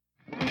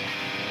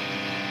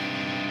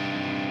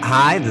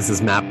Hi, this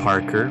is Matt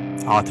Parker,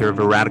 author of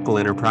A Radical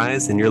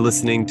Enterprise, and you're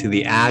listening to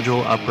the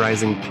Agile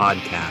Uprising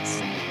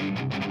podcast.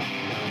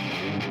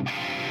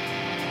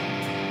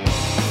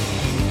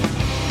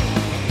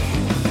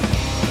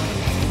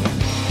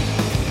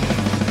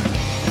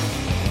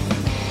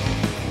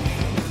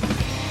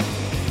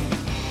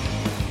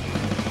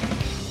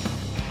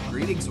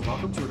 Greetings and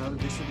welcome to another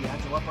edition of the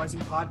Agile Uprising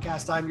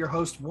podcast. I'm your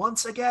host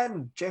once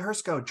again, Jay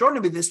Hersko.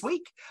 Joining me this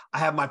week, I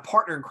have my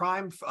partner in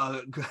crime,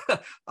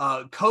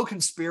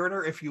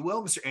 co-conspirator, if you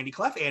will, Mr. Andy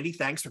Clef. Andy,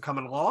 thanks for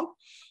coming along.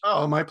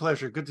 Oh, my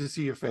pleasure. Good to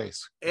see your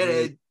face.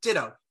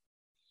 Ditto.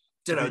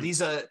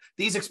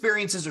 These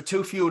experiences are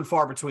too few and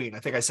far between. I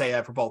think I say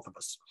that for both of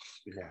us.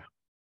 Yeah.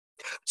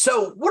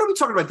 So what are we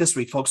talking about this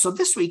week, folks? So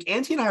this week,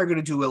 Andy and I are going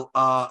to do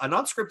an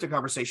unscripted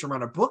conversation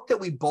around a book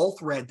that we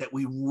both read that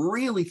we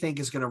really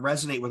think is going to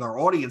resonate with our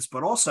audience,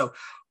 but also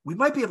we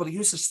might be able to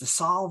use this to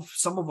solve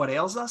some of what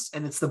ails us.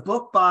 And it's the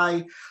book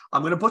by,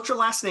 I'm going to butcher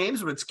last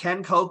names, but it's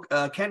Ken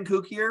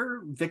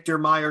Kukier, Victor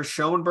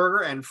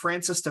Myers-Schoenberger, and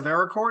Francis de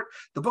Vericourt.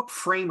 The book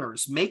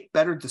Framers, Make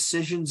Better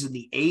Decisions in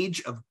the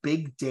Age of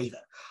Big Data.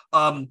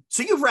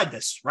 So you've read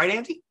this, right,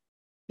 Andy?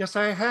 Yes,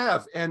 I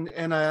have.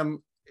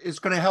 And it's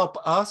going to help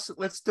us.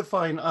 Let's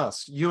define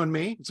us, you and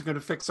me. Is it going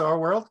to fix our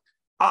world?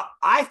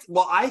 I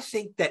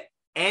think that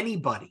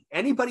anybody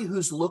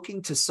who's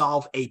looking to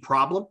solve a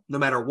problem, no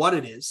matter what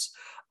it is,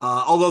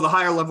 although the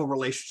higher level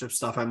relationship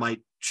stuff, I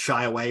might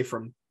shy away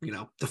from,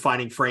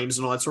 defining frames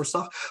and all that sort of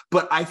stuff.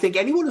 But I think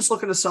anyone who's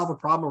looking to solve a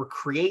problem or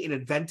create an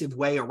inventive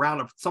way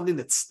around something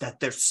that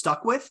they're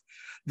stuck with,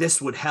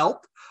 this would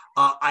help.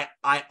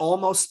 I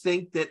almost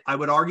think that I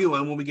would argue,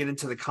 and when we get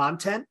into the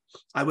content,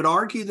 I would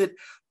argue that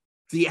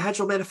the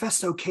Agile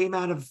Manifesto came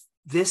out of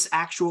this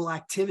actual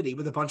activity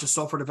with a bunch of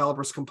software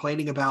developers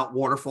complaining about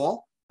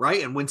waterfall,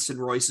 right? And Winston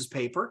Royce's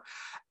paper.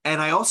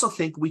 And I also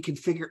think we can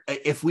figure,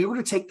 if we were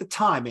to take the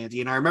time, Andy,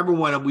 and I remember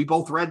when we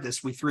both read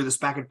this, we threw this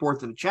back and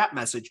forth in the chat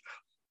message.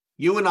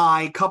 You and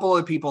I, a couple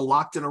other people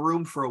locked in a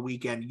room for a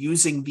weekend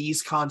using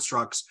these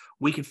constructs,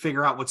 we can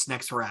figure out what's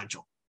next for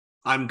Agile.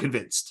 I'm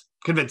convinced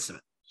of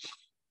it.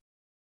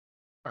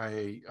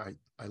 I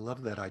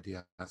love that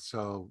idea.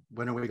 So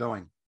when are we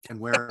going? And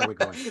where are we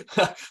going?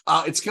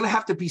 It's going to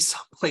have to be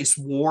someplace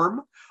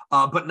warm,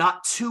 but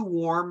not too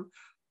warm.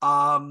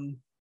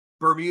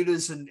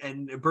 Bermudas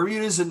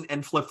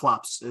and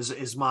flip-flops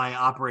is my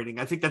operating.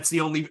 I think that's the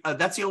only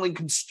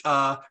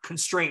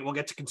constraint. We'll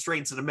get to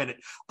constraints in a minute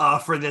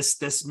for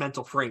this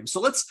mental frame. So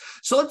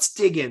let's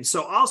dig in.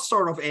 So I'll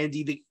start off,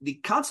 Andy. The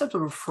concept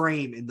of a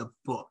frame in the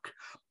book,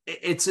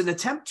 it's an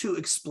attempt to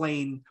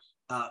explain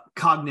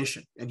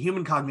cognition and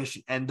human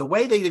cognition. And the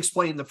way they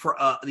explain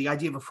the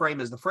idea of a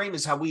frame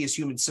is how we as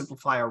humans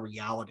simplify our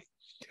reality.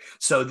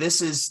 So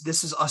this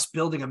is us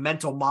building a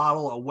mental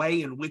model, a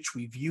way in which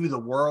we view the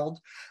world.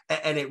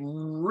 And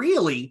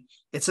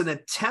it's an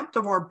attempt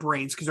of our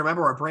brains, because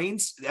remember, our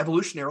brains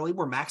evolutionarily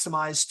were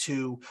maximized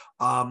to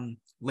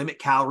limit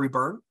calorie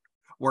burn.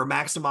 We're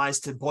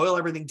maximized to boil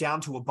everything down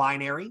to a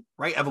binary,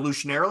 right?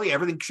 Evolutionarily,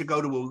 everything should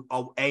go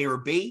to a or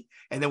B,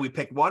 and then we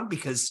pick one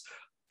because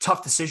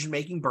tough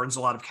decision-making burns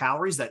a lot of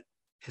calories that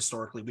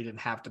historically we didn't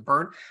have to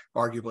burn.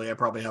 Arguably, I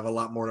probably have a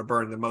lot more to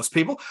burn than most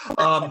people.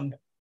 And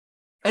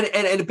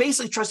it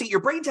basically tries to get your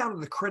brain down to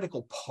the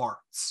critical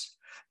parts.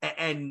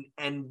 And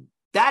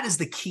that is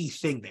the key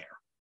thing there.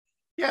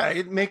 Yeah,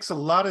 it makes a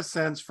lot of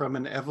sense from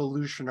an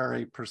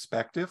evolutionary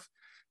perspective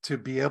to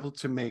be able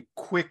to make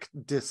quick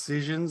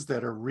decisions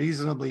that are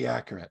reasonably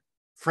accurate,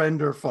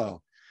 friend or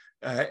foe,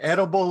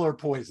 edible or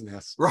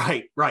poisonous.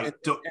 Right. And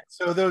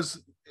so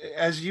those,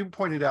 as you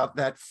pointed out,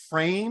 that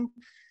frame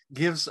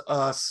gives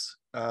us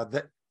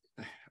that,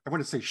 I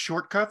want to say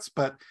shortcuts,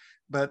 but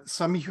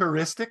some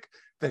heuristic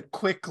that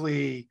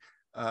quickly,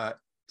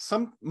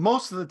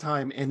 most of the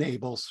time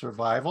enables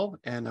survival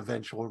and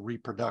eventual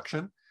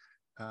reproduction.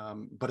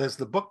 But as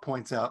the book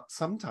points out,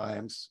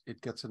 sometimes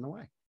it gets in the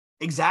way.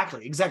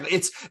 Exactly.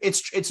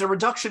 It's a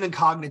reduction in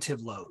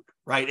cognitive load,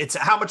 right? It's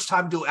how much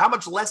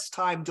less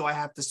time do I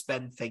have to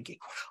spend thinking?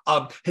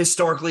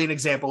 Historically, an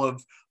example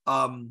of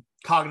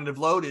cognitive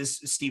load is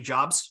Steve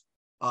Jobs,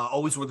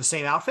 always wore the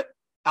same outfit.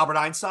 Albert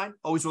Einstein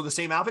always wore the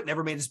same outfit,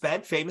 never made his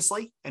bed,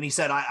 famously. And he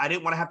said, I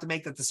didn't want to have to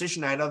make that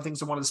decision. I had other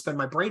things I wanted to spend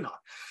my brain on.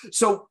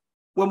 So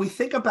when we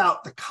think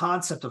about the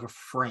concept of a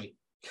frame,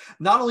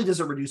 not only does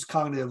it reduce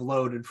cognitive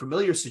load in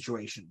familiar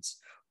situations,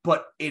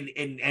 but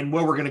and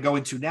where we're going to go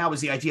into now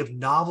is the idea of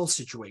novel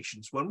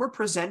situations. When we're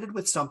presented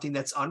with something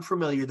that's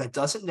unfamiliar, that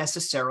doesn't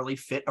necessarily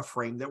fit a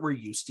frame that we're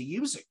used to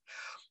using,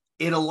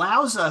 it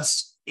allows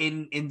us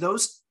in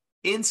those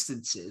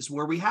instances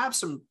where we have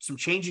some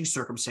changing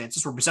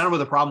circumstances, we're presented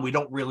with a problem we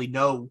don't really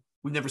know,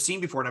 we've never seen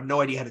before, and have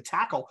no idea how to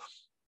tackle.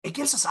 It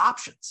gives us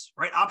options,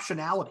 right?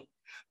 Optionality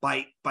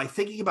by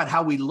thinking about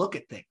how we look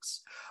at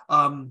things.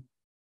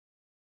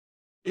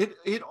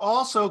 It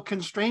also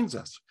constrains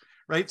us,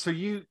 right? So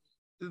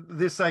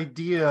this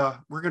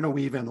idea, we're going to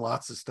weave in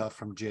lots of stuff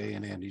from Jay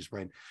and Andy's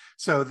brain.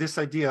 So this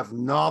idea of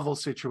novel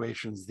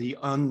situations, the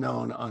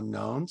unknown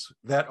unknowns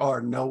that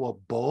are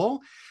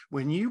knowable,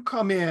 when you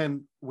come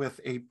in with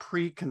a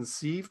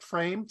preconceived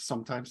frame,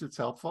 sometimes it's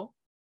helpful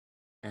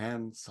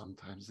and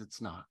sometimes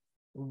it's not.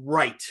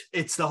 Right.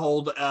 It's the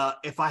whole,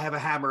 if I have a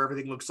hammer,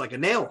 everything looks like a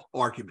nail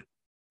argument.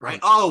 Right.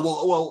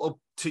 Oh,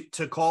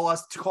 to call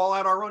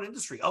out our own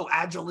industry. Oh,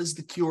 agile is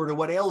the cure to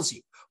what ails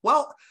you.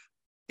 Well,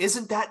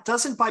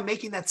 doesn't by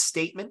making that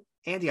statement,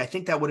 Andy, I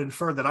think that would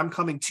infer that I'm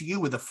coming to you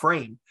with a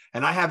frame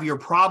and I have your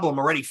problem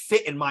already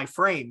fit in my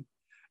frame.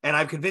 And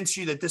I've convinced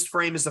you that this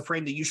frame is the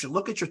frame that you should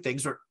look at your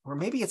things, or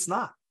maybe it's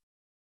not.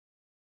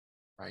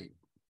 Right.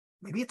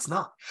 Maybe it's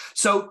not.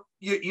 So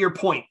your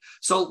point.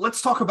 So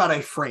let's talk about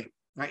a frame,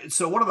 right?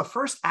 So one of the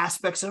first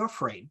aspects of a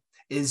frame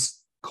is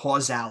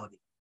causality.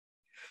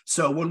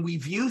 So when we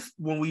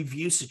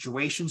view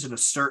situations in a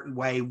certain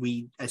way,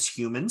 we as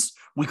humans,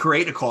 we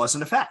create a cause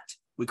and effect.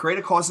 We create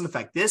a cause and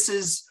effect. This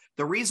is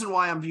the reason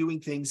why I'm viewing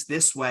things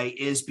this way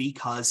is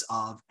because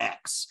of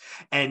X.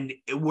 And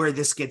where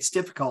this gets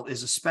difficult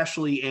is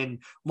especially in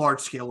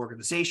large-scale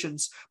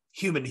organizations,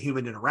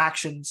 human-to-human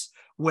interactions,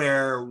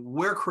 where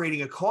we're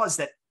creating a cause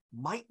that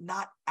might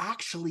not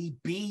actually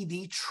be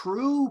the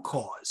true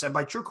cause. And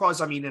by true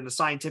cause, I mean in a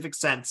scientific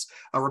sense,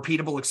 a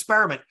repeatable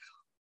experiment.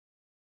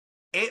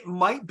 It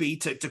might be,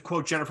 to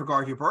quote Jennifer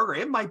Garcia Berger,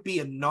 it might be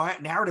a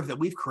narrative that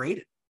we've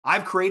created.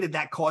 I've created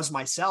that cause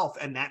myself,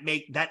 and that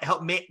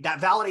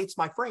validates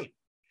my frame.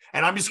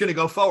 And I'm just going to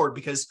go forward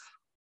because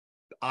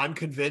I'm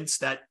convinced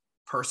that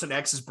person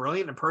X is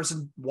brilliant and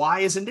person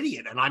Y is an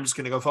idiot, and I'm just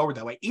going to go forward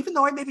that way, even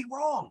though I may be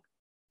wrong.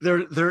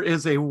 There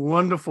is a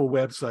wonderful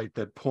website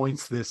that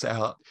points this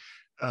out.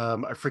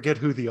 I forget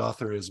who the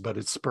author is, but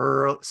it's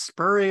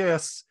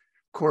spurious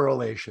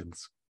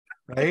correlations,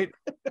 right?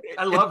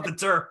 I love the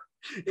term.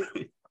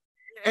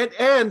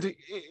 And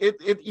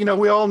it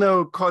we all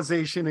know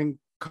causation and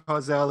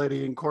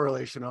causality and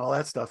correlation and all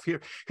that stuff.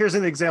 Here's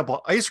an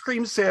example. Ice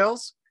cream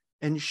sales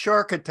and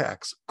shark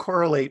attacks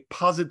correlate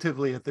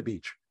positively at the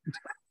beach.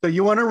 So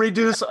you want to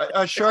reduce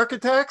shark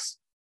attacks?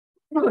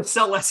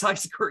 Sell less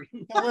ice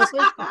cream.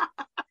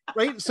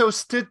 Right. So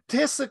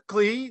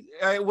statistically,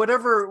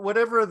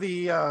 whatever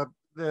the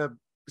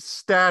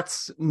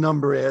stats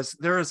number is,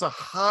 there is a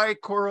high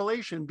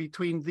correlation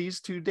between these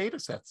two data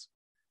sets.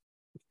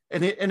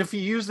 And if you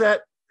use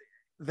that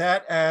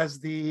as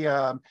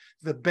the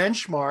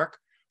benchmark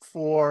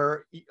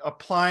for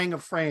applying a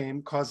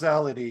frame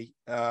causality,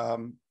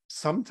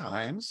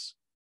 sometimes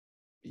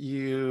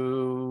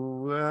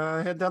you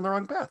head down the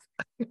wrong path.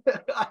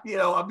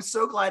 I'm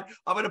so glad.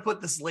 I'm going to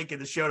put this link in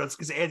the show notes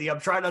because, Andy, I'm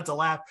trying not to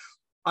laugh.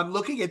 I'm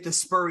looking at the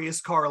spurious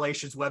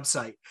correlations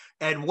website,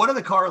 and one of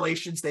the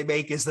correlations they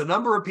make is the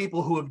number of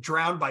people who have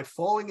drowned by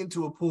falling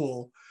into a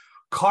pool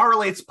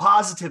correlates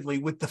positively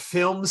with the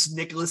films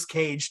Nicolas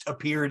Cage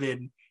appeared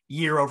in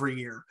year over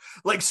year.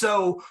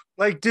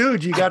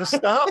 Dude, you got to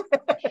stop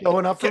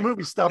showing up for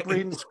movies. Stop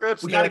reading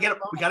scripts. We got to get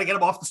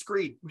them off the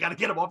screen. We got to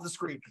get them off the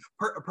screen.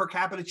 Per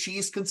capita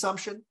cheese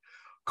consumption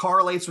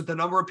correlates with the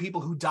number of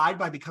people who died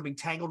by becoming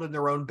tangled in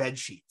their own bed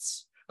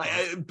sheets.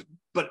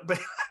 But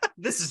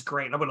this is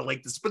great. I'm going to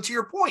link this. But to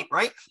your point,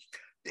 right?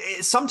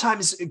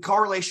 Sometimes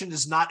correlation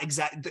is not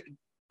exact.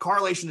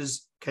 Correlation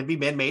can be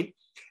man-made,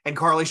 and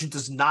correlation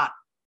does not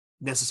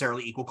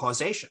necessarily equal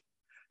causation.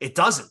 It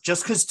doesn't.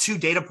 Just because two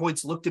data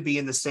points look to be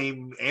in the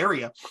same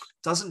area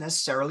doesn't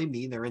necessarily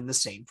mean they're in the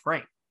same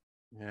frame.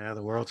 Yeah,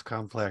 the world's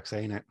complex,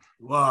 ain't it?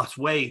 Well, it's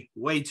way,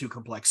 way too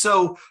complex.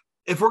 So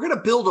if we're going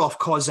to build off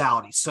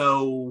causality,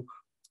 so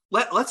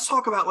let's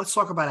talk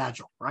about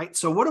Agile, right?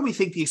 So what do we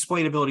think the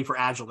explainability for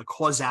Agile, the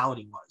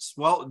causality was?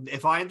 Well,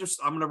 if I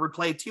understand, I'm going to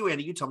replay it to you,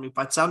 Andy. You tell me if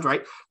that sounds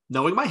right.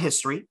 Knowing my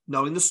history,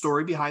 knowing the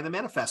story behind the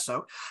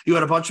manifesto, you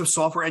had a bunch of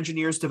software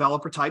engineers,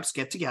 developer types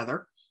get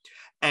together,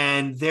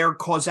 and their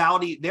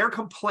causality, their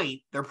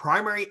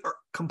primary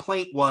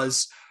complaint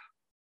was,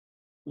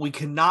 we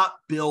cannot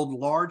build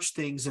large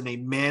things in a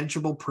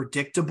manageable,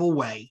 predictable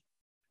way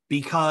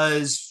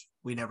because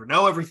we never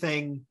know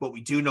everything. What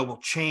we do know will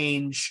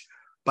change.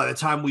 By the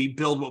time we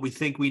build what we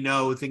think we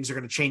know, things are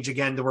going to change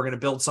again, then we're going to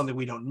build something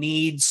we don't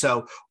need.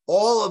 So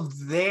all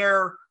of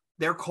their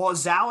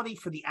causality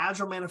for the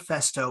Agile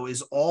Manifesto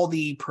is all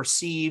the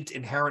perceived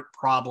inherent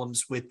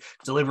problems with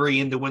delivery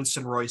in the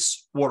Winston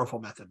Royce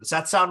waterfall method. Does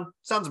that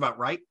sounds about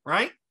right?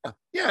 Right?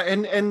 Yeah.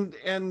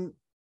 And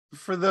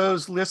for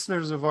those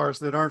listeners of ours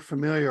that aren't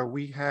familiar,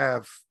 we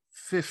have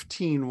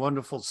 15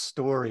 wonderful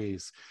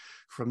stories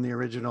from the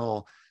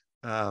original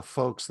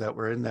folks that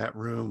were in that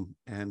room,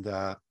 and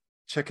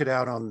check it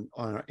out in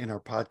our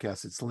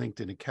podcast. It's linked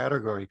in a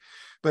category.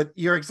 But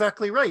you're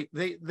exactly right.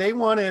 They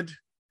wanted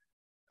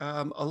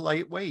a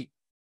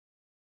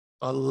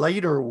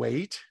lighter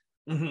weight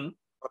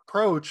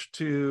approach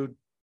to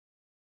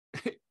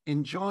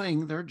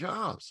enjoying their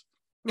jobs.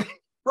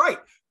 Right.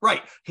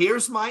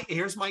 Here's my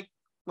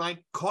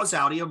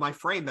causality of my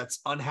frame that's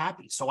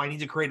unhappy. So I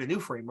need to create a new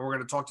frame. We're going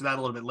to talk to that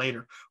a little bit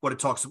later. What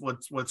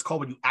it's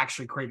called when you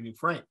actually create a new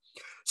frame.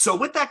 So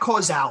with that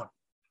causality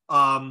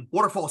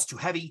Waterfall is too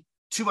heavy,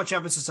 too much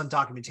emphasis on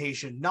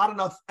documentation, not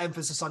enough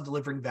emphasis on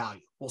delivering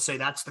value. We'll say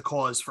that's the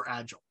cause for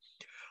Agile.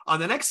 On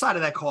the next side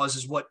of that cause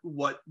is what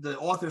the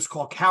authors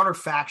call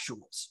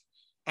counterfactuals.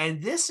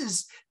 And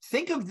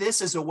think of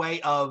this as a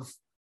way of,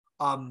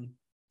 the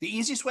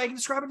easiest way I can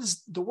describe it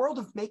is the world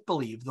of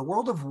make-believe, the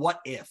world of what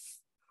if.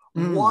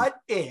 What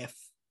if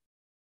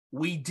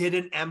we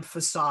didn't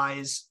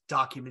emphasize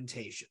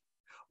documentation?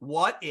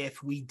 What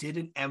if we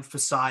didn't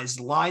emphasize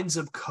lines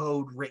of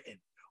code written?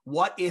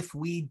 What if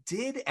we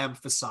did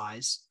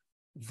emphasize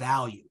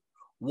value?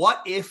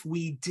 What if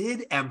we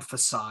did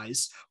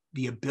emphasize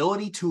the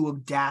ability to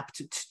adapt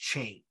to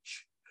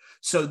change?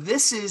 So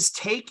this is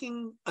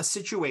taking a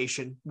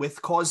situation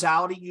with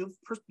causality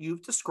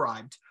you've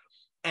described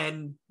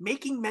and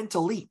making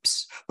mental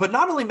leaps, but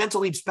not only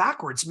mental leaps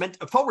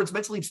forwards,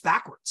 mental leaps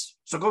backwards.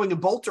 So going in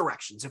both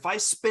directions. If I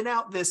spin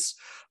out this,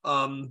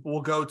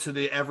 we'll go to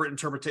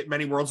the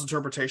many worlds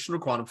interpretation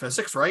of quantum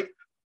physics, right?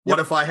 What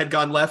if I had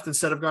gone left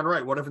instead of gone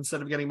right? What if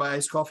instead of getting my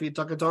iced coffee at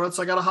Dunkin' Donuts,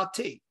 I got a hot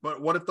tea?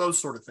 But what if those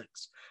sort of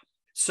things?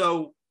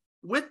 So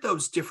with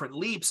those different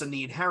leaps, and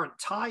the inherent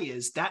tie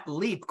is that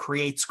leap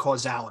creates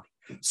causality.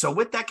 So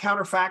with that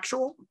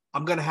counterfactual,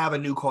 I'm going to have a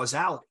new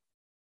causality.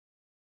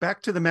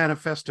 Back to the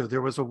manifesto,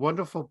 there was a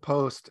wonderful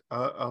post.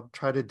 I'll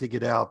try to dig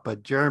it out,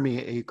 but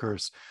Jeremy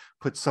Akers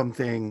put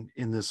something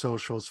in the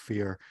social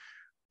sphere.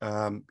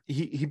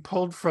 He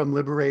pulled from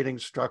Liberating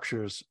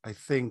Structures, I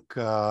think,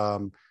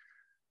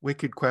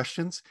 Wicked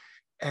Questions,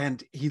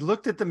 and he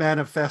looked at the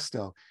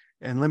manifesto,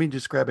 and let me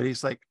describe it.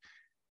 He's like,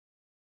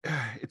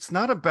 it's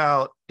not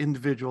about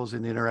individuals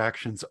and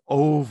interactions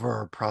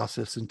over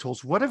process and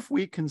tools. What if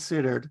we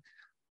considered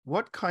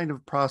what kind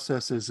of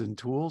processes and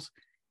tools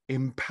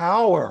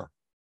empower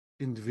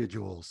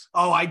individuals?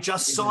 Oh, I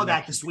just saw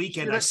that this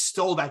weekend. I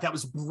stole that. That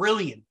was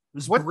brilliant.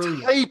 What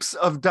types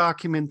of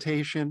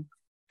documentation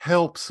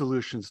help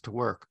solutions to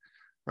work,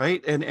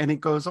 right? And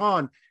it goes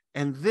on.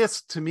 And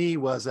this to me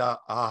was a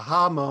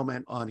aha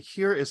moment on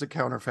here is a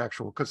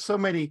counterfactual, because so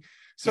many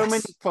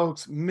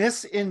folks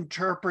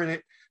misinterpret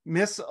it,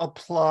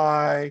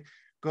 misapply,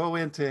 go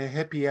into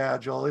hippie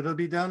agile. It'll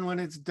be done when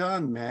it's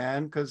done,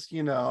 man, because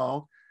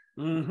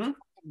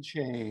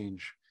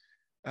change.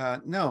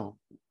 No,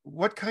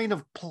 what kind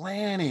of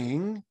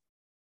planning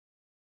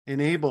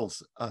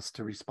enables us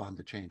to respond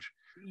to change?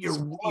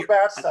 Smaller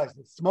batch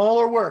sizes,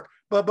 smaller work,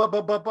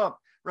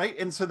 right?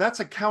 And so that's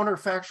a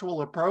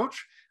counterfactual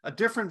approach, a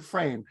different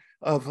frame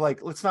of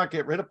like, let's not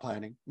get rid of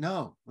planning.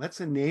 No,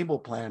 let's enable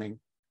planning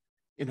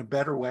in a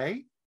better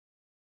way,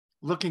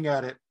 looking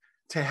at it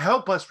to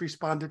help us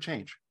respond to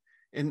change.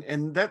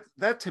 And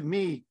that to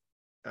me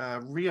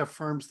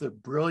reaffirms the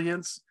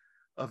brilliance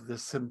of the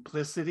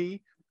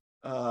simplicity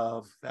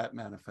of that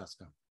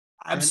manifesto.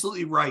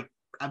 Absolutely right.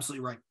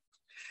 Absolutely right.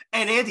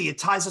 And Andy, it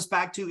ties us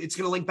back to, it's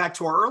going to link back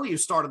to our earlier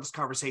start of this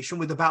conversation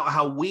with about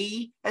how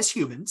we as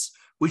humans,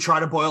 we try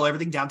to boil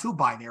everything down to a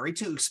binary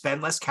to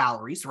expend less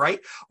calories, right?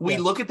 We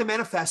look at the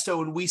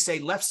manifesto and we say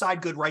left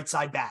side good, right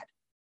side bad.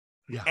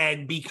 Yeah.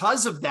 And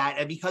because of that,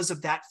 and because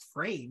of that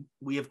frame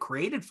we have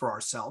created for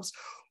ourselves,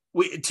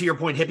 to your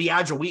point, hippie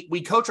agile,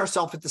 we coach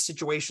ourselves at the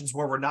situations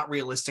where we're not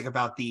realistic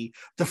about the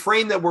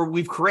frame that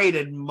we've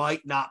created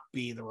might not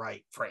be the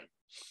right frame.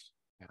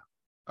 Yeah.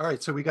 All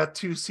right. So we got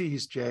 2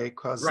 C's, Jay: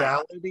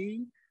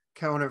 causality,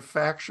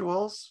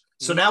 counterfactuals.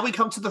 So now we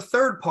come to the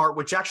third part,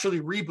 which actually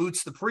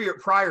reboots the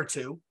prior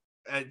to,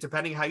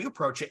 depending how you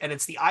approach it. And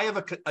it's the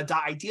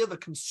idea of a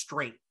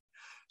constraint.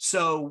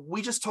 So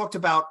we just talked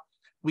about,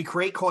 we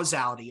create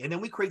causality, and then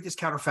we create this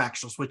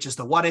counterfactuals, which is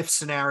the what if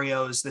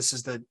scenarios. This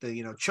is the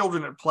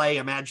children at play,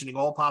 imagining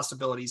all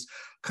possibilities.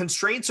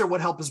 Constraints are what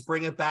help us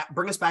bring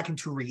us back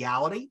into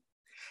reality,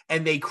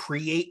 and they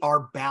create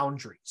our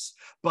boundaries,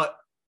 but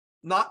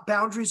not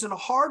boundaries in a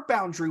hard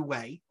boundary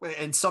way.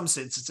 In some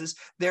instances,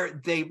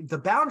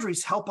 the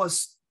boundaries help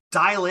us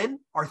dial in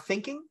our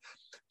thinking.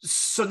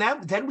 So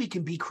then we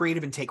can be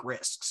creative and take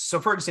risks. So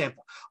for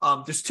example,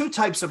 there's 2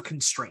 types of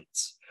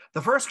constraints.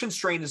 The first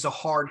constraint is a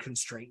hard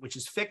constraint, which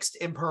is fixed,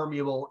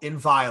 impermeable,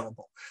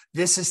 inviolable.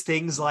 This is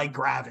things like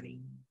gravity.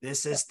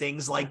 This is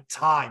things like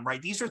time,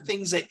 right? These are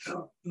things that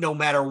no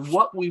matter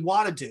what we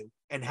want to do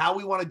and how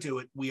we want to do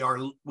it, we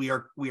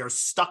are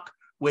stuck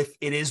with.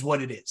 It is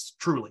what it is,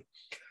 truly.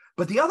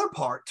 But the other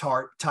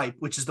type,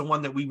 which is the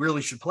one that we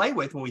really should play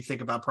with when we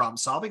think about problem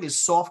solving, is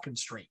soft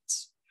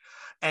constraints.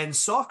 And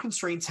soft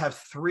constraints have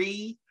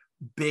 3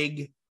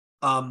 big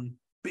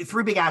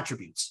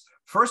attributes.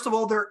 First of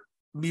all, they're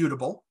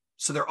mutable.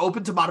 So they're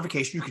open to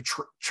modification. You could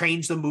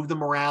change them, move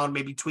them around,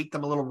 maybe tweak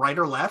them a little right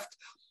or left.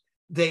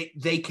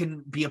 They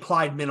can be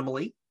applied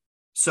minimally.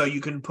 So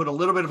you can put a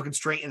little bit of a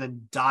constraint and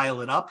then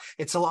dial it up.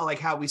 It's a lot like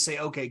how we say,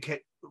 okay,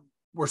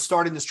 we're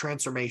starting this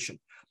transformation.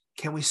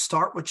 Can we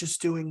start with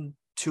just doing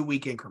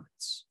 2-week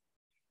increments?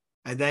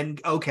 And then,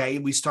 okay,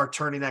 we start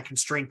turning that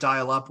constraint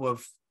dial up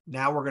with,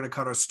 now we're going to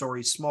cut our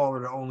stories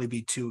smaller to only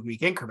be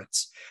 2-week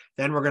increments.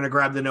 Then we're going to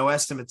grab the no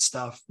estimate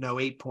stuff, no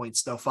 8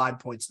 points, no 5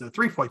 points, no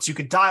 3 points. You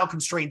can dial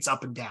constraints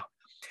up and down.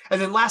 And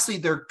then lastly,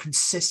 they're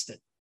consistent.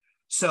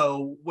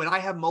 So when I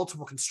have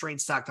multiple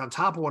constraints stacked on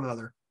top of one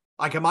another,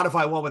 I can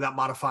modify one without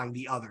modifying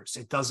the others.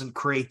 It doesn't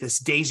create this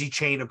daisy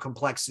chain of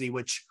complexity,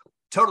 which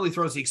totally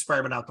throws the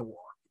experiment out the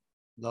wall.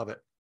 Love it.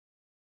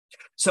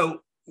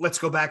 So let's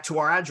go back to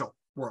our agile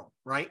world,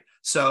 right?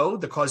 So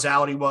the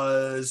causality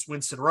was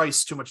Winston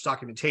Rice, too much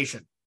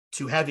documentation,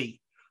 too heavy,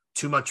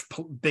 too much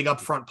big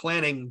upfront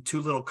planning,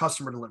 too little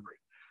customer delivery.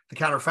 The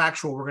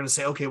counterfactual, we're going to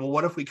say, okay, well,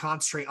 what if we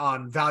concentrate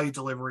on value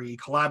delivery,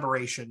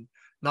 collaboration,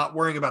 not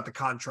worrying about the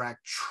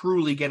contract,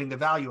 truly getting the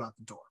value out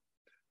the door?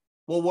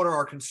 Well, what are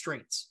our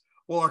constraints?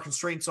 Well, our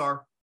constraints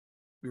are,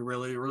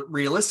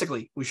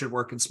 realistically, we should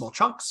work in small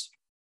chunks.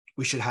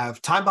 We should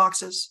have time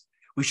boxes.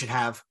 We should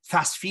have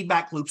fast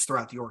feedback loops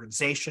throughout the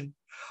organization.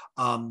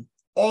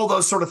 All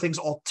those sort of things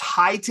all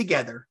tie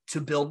together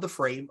to build the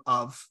frame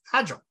of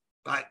Agile.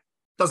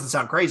 Doesn't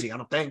sound crazy, I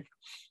don't think.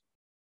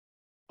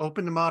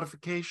 Open to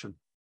modification,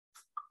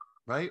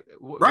 right?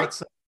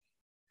 Right.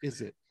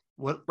 Is it?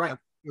 What right.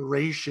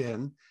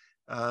 duration,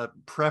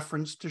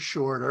 preference to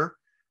shorter,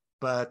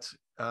 but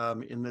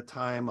in the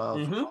time of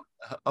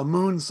a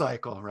moon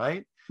cycle,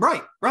 right?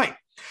 Right.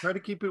 Try to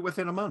keep it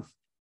within a month.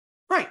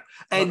 Right.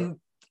 And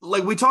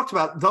like we talked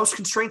about, those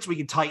constraints, we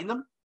can tighten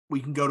them.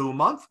 We can go to a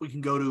month. We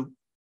can go to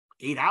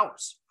 8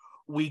 hours.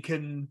 We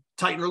can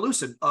tighten or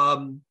loosen.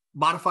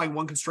 Modifying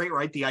one constraint,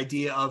 right? The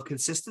idea of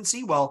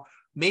consistency. Well,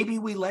 maybe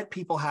we let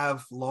people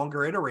have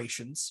longer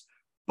iterations,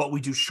 but we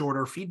do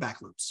shorter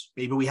feedback loops.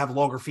 Maybe we have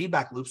longer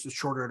feedback loops with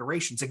shorter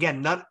iterations.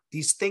 Again,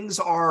 these things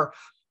are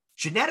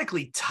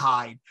genetically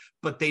tied,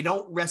 but they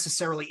don't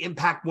necessarily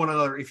impact one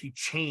another if you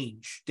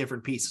change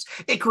different pieces.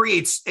 It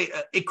creates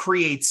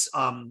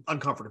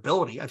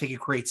uncomfortability. I think it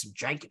creates some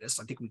jankiness.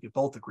 I think we could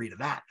both agree to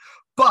that.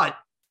 But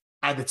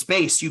at its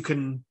base, you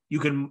can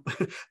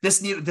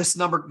this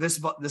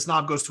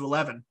knob goes to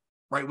 11,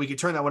 right? We could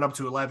turn that one up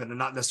to 11 and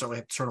not necessarily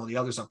have to turn all the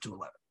others up to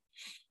 11.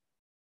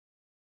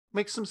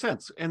 Makes some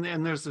sense.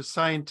 And there's a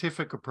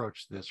scientific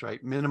approach to this,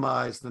 right?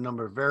 Minimize the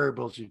number of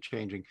variables you're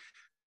changing.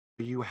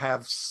 You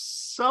have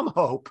some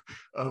hope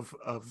of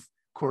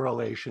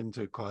correlation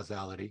to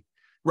causality,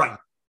 right?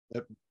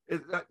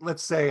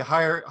 Let's say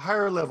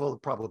higher level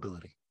of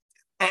probability.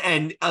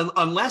 And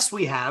unless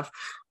we have,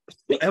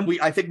 and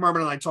I think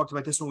Merman and I talked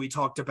about this when we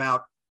talked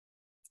about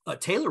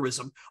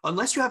Taylorism.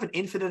 Unless you have an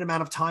infinite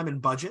amount of time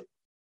and budget,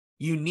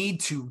 you need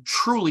to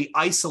truly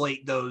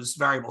isolate those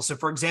variables. So,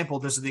 for example,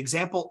 there's an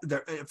example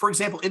there. For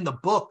example, in the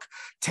book,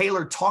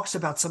 Taylor talks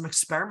about some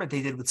experiment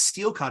they did with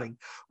steel cutting,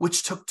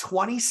 which took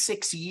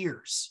 26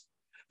 years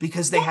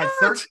because they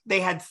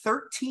had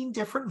 13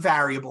 different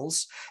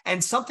variables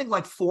and something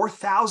like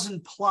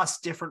 4,000 plus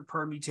different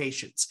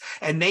permutations,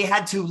 and they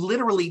had to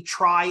literally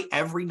try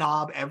every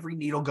knob, every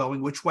needle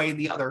going which way and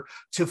the other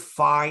to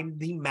find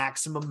the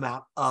maximum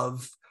amount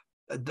of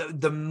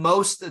the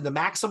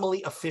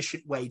maximally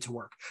efficient way to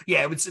work.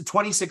 Yeah, it was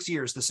 26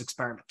 years this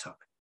experiment took.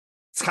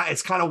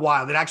 It's kind of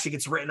wild. It actually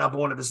gets written up in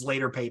one of his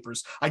later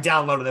papers. I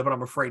downloaded it, but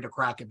I'm afraid to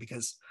crack it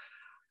because,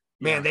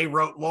 man, they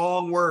wrote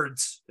long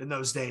words in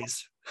those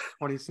days.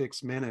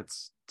 26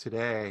 minutes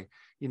today.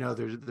 You know,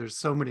 there's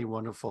so many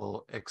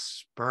wonderful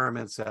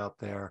experiments out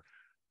there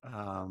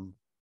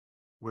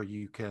where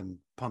you can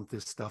pump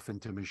this stuff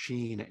into a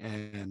machine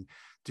and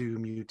do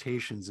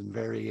mutations and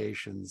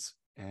variations,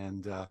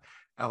 and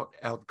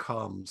out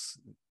comes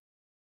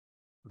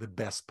the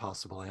best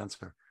possible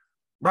answer.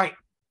 Right.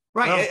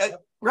 Right.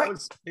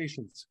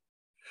 Patience.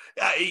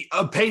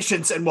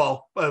 Patience. And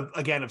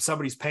again, if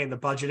somebody's paying the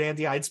budget,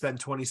 Andy, I'd spend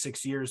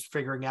 26 years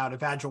figuring out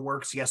if Agile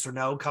works, yes or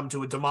no, come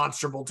to a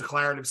demonstrable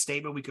declarative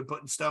statement we could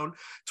put in stone.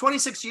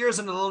 26 years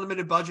and an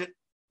unlimited budget,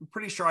 I'm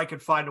pretty sure I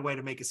could find a way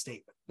to make a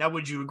statement. Now,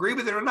 would you agree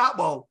with it or not?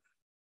 Well,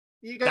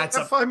 you got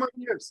 5 more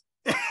years.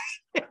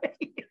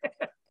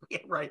 Yeah,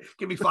 right.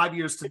 Give me 5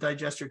 years to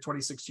digest your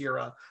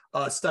 26-year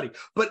study.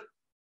 But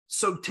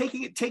so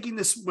taking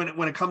this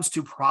when it comes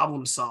to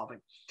problem solving.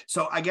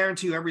 So I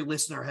guarantee you every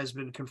listener has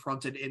been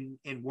confronted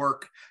in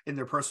work, in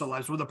their personal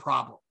lives, with a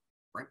problem,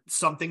 right?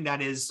 Something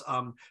that is,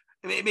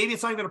 maybe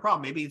it's not even a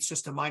problem. Maybe it's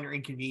just a minor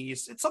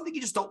inconvenience. It's something you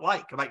just don't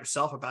like about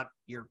yourself, about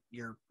your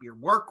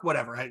work,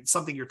 whatever. It's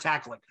something you're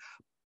tackling.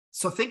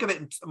 So think of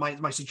it,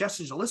 my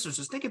suggestion to listeners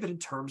is think of it in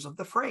terms of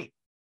the frame.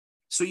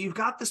 So you've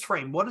got this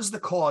frame. What is the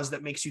cause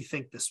that makes you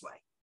think this way?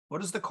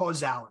 What is the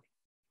causality?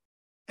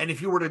 And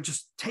if you were to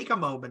just take a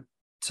moment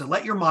to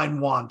let your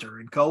mind wander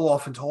and go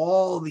off into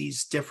all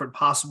these different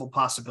possible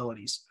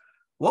possibilities,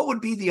 what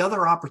would be the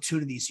other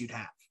opportunities you'd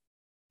have?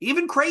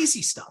 Even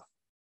crazy stuff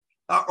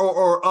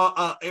or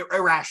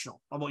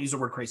irrational. I won't use the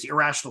word crazy,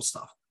 irrational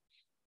stuff.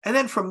 And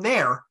then from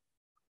there,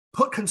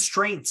 put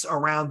constraints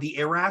around the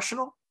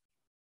irrational.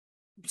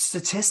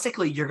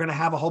 Statistically, you're going to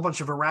have a whole bunch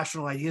of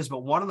irrational ideas,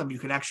 but one of them you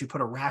can actually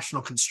put a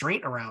rational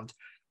constraint around.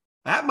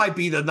 That might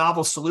be the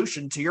novel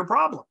solution to your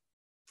problem.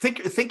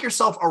 Think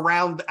yourself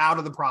out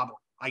of the problem,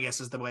 I guess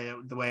is the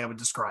way I would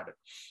describe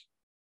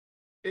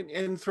it.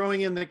 And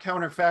throwing in the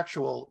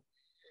counterfactual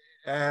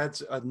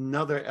adds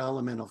another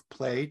element of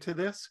play to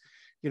this.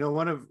 You know,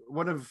 one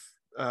of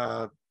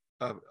a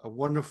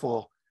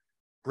wonderful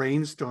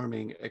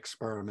brainstorming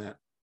experiment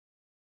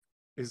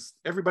is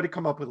everybody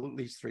come up with at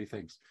least three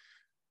things.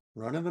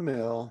 Run of the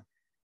mill.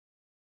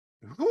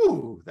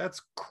 Ooh,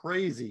 that's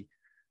crazy.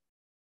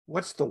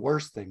 What's the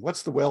worst thing?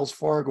 What's the Wells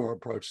Fargo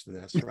approach to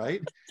this,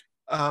 right?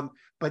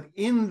 But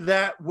in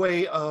that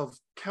way of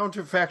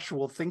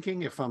counterfactual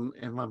thinking, if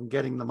I'm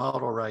getting the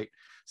model right,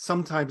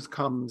 sometimes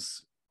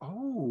comes,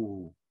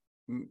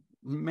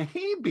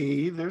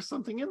 maybe there's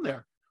something in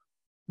there.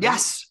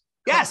 Yes.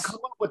 Yes. Come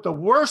up with the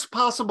worst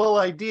possible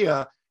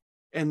idea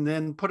and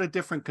then put a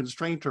different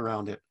constraint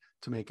around it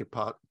to make it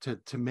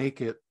to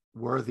make it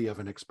worthy of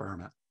an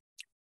experiment.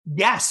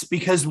 Yes,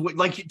 because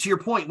like to your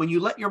point, when you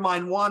let your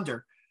mind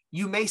wander,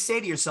 you may say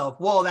to yourself,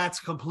 well, that's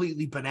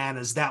completely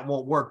bananas. That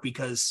won't work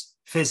because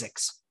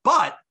physics.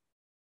 But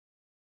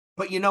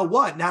you know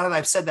what? Now that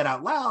I've said that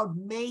out loud,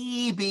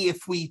 maybe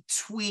if we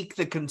tweak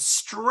the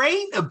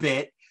constraint a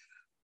bit,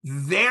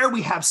 there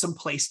we have some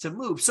place to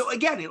move. So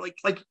again,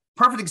 like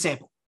perfect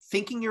example,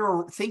 thinking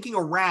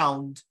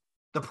around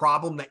the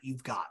problem that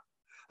you've got.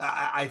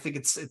 I think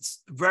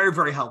it's very,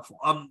 very helpful.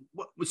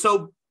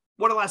 So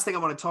one last thing I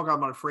want to talk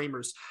about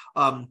framers,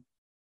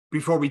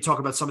 before we talk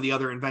about some of the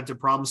other inventive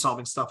problem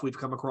solving stuff we've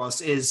come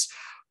across, is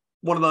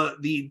one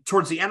of the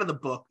towards the end of the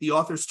book, the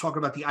authors talk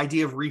about the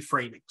idea of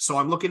reframing. So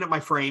I'm looking at my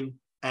frame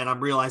and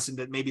I'm realizing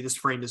that maybe this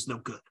frame is no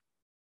good.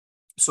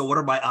 So what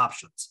are my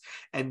options?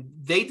 And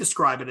they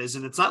describe it as,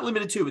 and it's not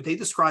limited to, but they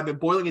describe it,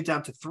 boiling it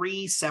down to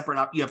three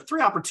separate, you have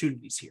three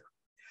opportunities here.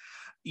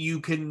 You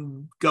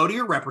can go to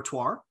your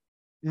repertoire.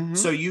 Mm-hmm.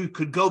 So you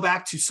could go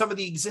back to some of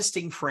the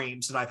existing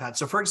frames that I've had.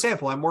 So for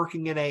example, I'm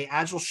working in a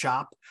Agile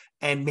shop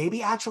and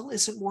maybe Agile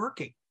isn't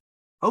working.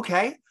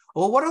 Okay.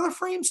 Well, what other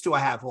frames do I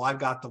have? Well, I've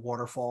got the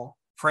waterfall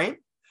frame.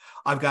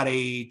 I've got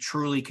a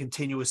truly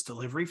continuous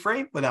delivery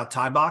frame without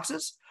time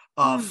boxes,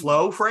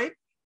 flow frame,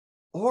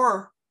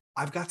 or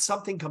I've got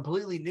something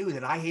completely new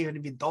that I haven't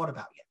even thought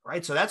about yet,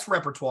 right? So that's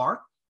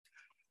repertoire,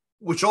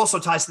 which also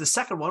ties to the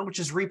second one, which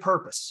is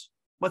repurpose.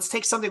 Let's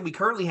take something we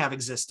currently have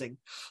existing,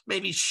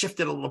 maybe shift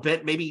it a little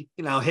bit, maybe,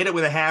 hit it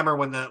with a hammer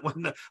when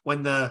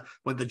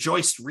the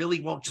joist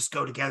really won't just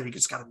go together. You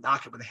just got to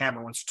knock it with a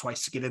hammer once or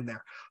twice to get in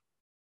there.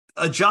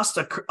 Adjust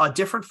a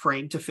different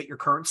frame to fit your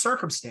current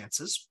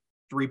circumstances,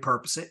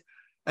 repurpose it.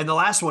 And the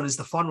last one is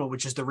the fun one,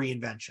 which is the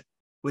reinvention,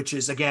 which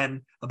is,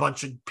 again, a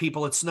bunch of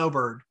people at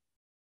Snowbird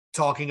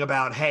talking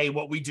about, hey,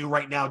 what we do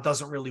right now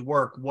doesn't really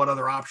work. What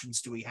other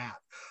options do we have?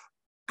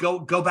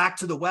 Go back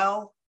to the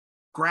well,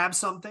 grab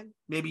something.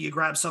 Maybe you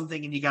grab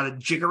something and you got to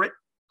jigger it,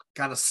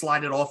 kind of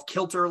slide it off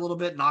kilter a little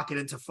bit, knock it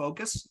into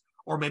focus,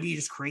 or maybe you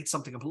just create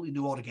something completely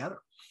new altogether.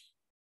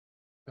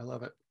 I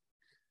love it.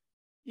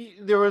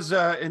 There was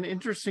an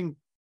interesting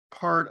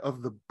part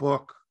of the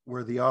book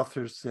where the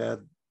author said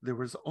there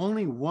was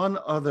only one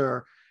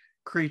other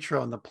creature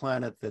on the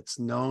planet that's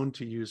known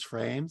to use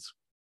frames: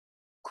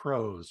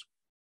 crows.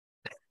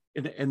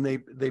 And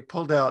they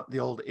pulled out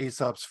the old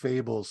Aesop's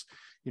fables,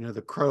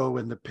 the crow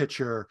in the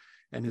pitcher,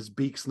 and his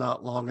beak's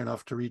not long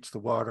enough to reach the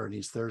water, and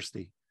he's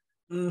thirsty.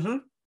 Mm-hmm.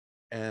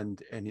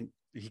 And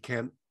he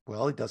can't.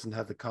 Well, he doesn't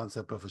have the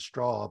concept of a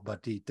straw, but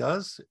he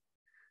does.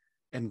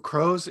 And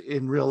crows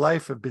in real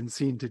life have been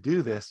seen to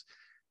do this: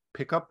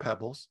 pick up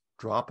pebbles,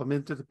 drop them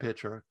into the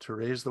pitcher to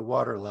raise the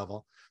water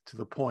level to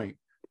the point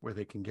where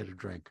they can get a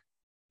drink.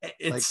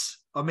 It's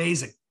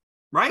amazing,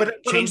 right?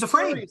 But change the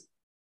frame.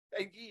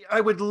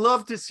 I would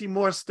love to see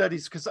more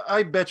studies, because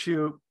I bet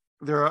you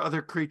there are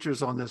other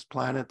creatures on this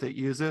planet that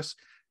use this.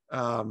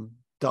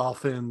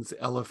 Dolphins,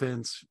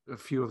 elephants, a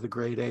few of the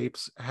great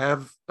apes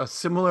have a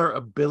similar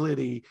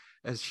ability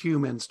as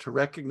humans to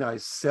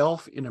recognize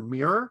self in a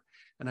mirror.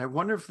 And I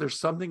wonder if there's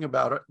something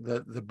about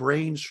the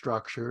brain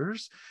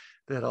structures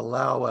that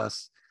allow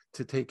us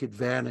to take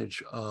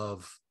advantage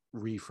of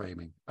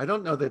reframing. I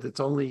don't know that it's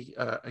only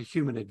a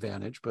human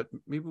advantage, but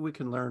maybe we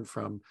can learn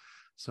from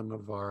some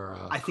of our...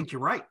 I think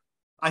you're right.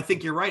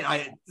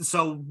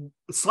 So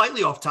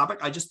slightly off topic,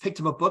 I just picked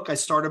up a book I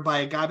started by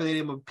a guy by the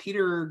name of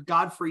Peter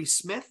Godfrey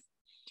Smith.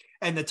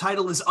 And the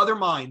title is Other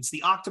Minds,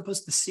 the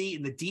Octopus, the Sea,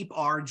 and the Deep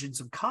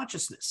Origins of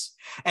Consciousness.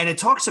 And it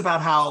talks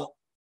about how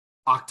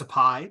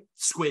octopi,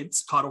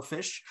 squids,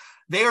 cuttlefish,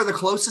 they are the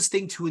closest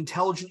thing to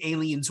intelligent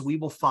aliens we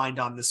will find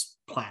on this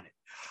planet.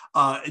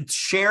 It's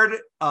shared,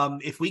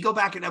 if we go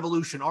back in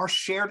evolution, our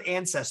shared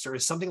ancestor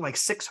is something like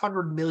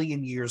 600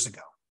 million years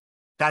ago.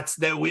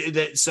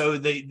 So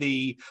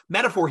the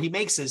metaphor he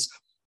makes is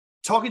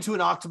talking to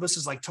an octopus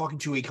is like talking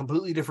to a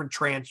completely different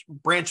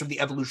branch of the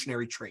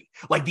evolutionary tree,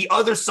 like the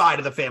other side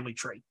of the family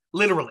tree,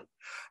 literally.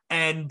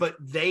 But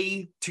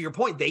they, to your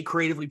point, they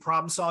creatively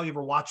problem solve. You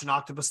ever watch an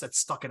octopus that's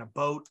stuck in a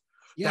boat?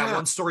 Yeah. That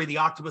one story, the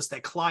octopus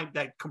that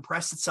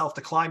compressed itself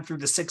to climb through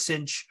the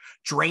 6-inch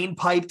drain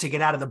pipe to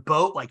get out of the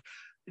boat, like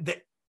the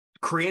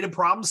creative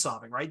problem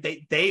solving, right?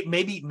 They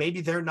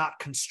maybe they're not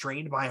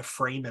constrained by a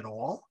frame at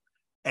all.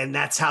 And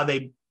that's how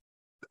they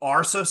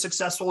are so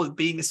successful at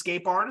being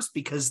escape artists,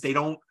 because they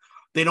don't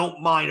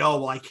mind,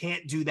 oh, well, I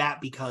can't do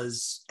that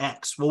because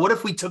X. Well, what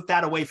if we took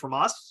that away from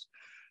us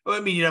I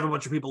mean, you'd have a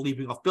bunch of people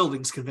leaping off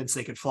buildings convinced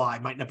they could fly.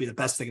 Might not be the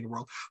best thing in the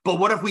world. But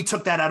what if we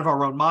took that out of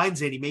our own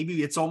minds, Andy?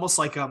 Maybe it's almost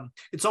like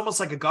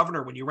a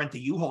governor when you rent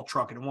the U-Haul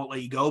truck and it won't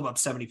let you go above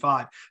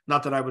 75.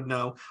 Not that I would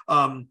know.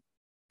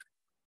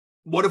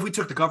 What if we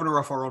took the governor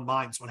off our own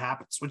minds? What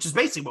happens? Which is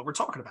basically what we're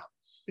talking about.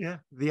 Yeah,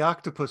 the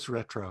octopus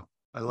retro.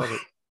 I love it.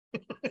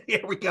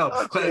 Here we go.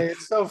 Okay,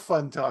 it's so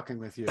fun talking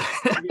with you.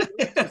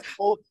 Just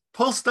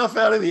pull stuff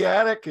out of the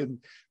attic and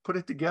put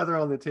it together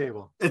on the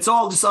table. It's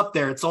all just up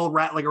there. It's all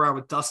rattling around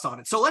with dust on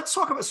it. So let's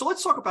talk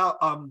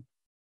about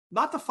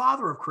not the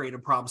father of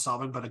creative problem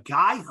solving, but a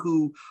guy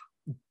who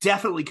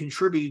definitely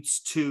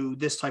contributes to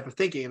this type of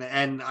thinking.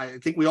 And I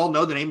think we all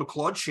know the name of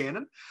Claude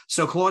Shannon.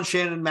 So Claude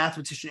Shannon,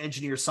 mathematician,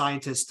 engineer,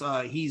 scientist,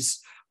 he's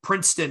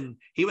Princeton.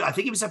 I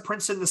think he was at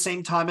Princeton the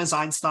same time as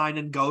Einstein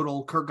and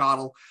Kurt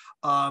Gödel.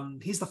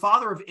 He's the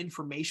father of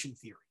information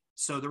theory.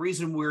 So the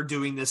reason we're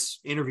doing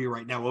this interview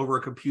right now over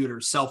a computer,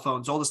 cell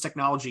phones, all this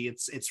technology,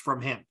 it's from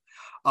him,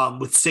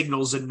 with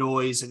signals and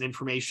noise and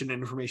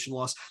information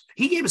loss.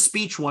 He gave a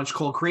speech once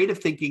called Creative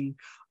Thinking,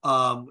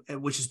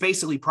 which is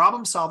basically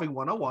problem solving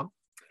 101.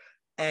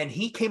 And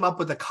he came up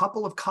with a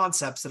couple of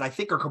concepts that I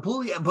think are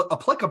completely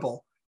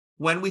applicable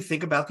when we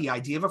think about the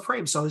idea of a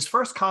frame. So his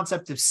first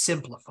concept is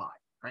simplify.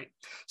 Right.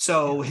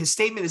 So his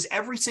statement is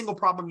every single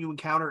problem you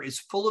encounter is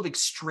full of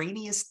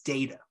extraneous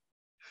data.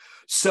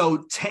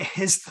 So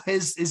his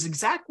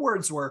exact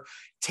words were,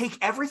 take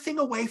everything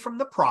away from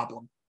the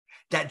problem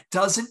that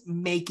doesn't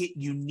make it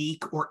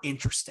unique or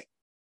interesting.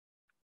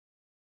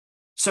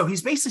 So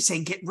he's basically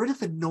saying, get rid of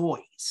the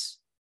noise.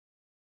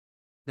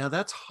 Now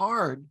that's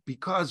hard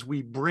because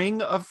we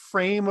bring a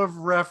frame of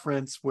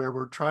reference where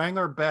we're trying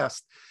our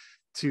best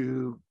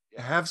to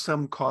have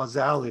some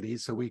causality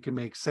so we can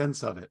make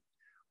sense of it.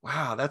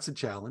 Wow, that's a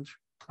challenge.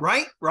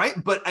 Right.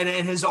 But and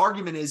his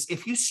argument is,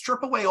 if you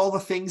strip away all the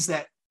things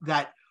that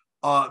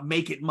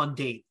make it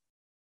mundane,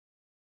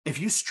 if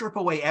you strip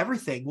away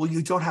everything, well,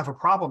 you don't have a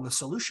problem. The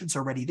solution's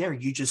already there.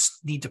 You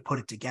just need to put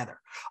it together.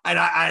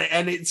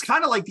 And it's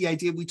kind of like the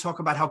idea we talk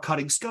about how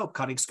cutting scope.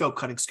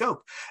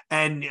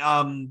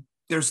 And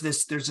there's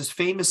this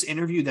famous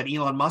interview that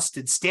Elon Musk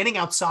did standing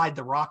outside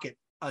the rocket,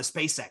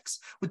 SpaceX,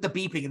 with the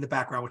beeping in the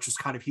background, which was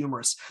kind of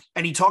humorous.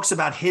 And he talks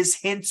about his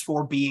hints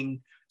for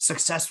being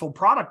successful in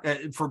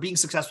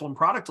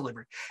product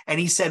delivery. And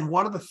he said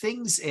one of the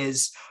things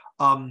is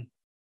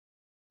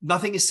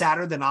nothing is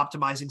sadder than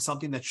optimizing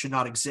something that should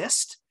not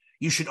exist.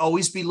 You should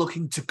always be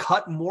looking to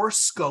cut more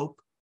scope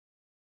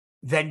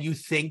than you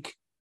think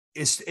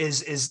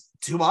is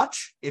too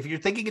much. If you're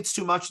thinking it's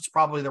too much, it's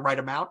probably the right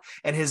amount.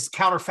 And his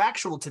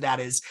counterfactual to that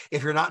is,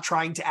 if you're not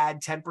trying to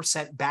add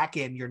 10% back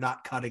in, you're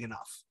not cutting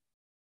enough.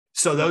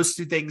 So those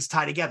two things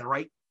tie together,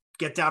 right?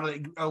 Get down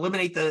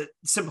to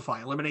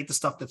simplify, eliminate the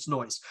stuff that's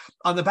noise.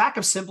 On the back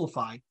of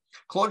simplify,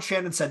 Claude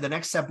Shannon said the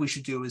next step we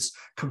should do is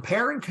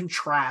compare and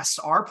contrast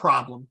our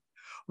problem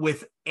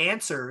with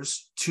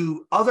answers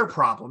to other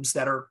problems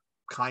that are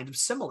kind of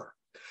similar.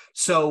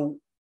 So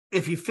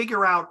if you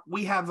figure out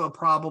we have a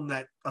problem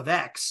of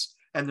X,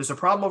 and there's a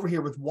problem over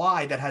here with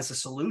Y that has a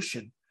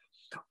solution,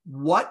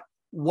 what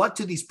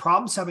do these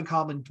problems have in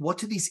common? What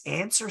do these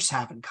answers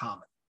have in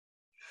common?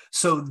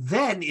 So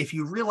then if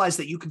you realize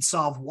that you can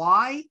solve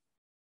Y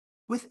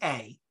with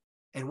A,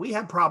 and we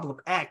have problem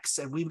X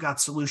and we've got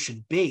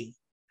solution B,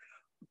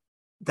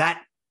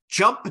 that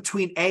jump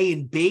between A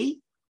and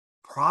B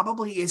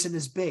probably isn't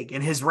as big.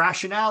 And his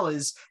rationale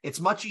is it's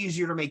much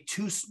easier to make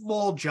two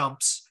small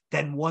jumps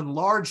than one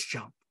large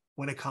jump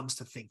when it comes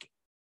to thinking.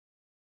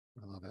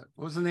 I love that.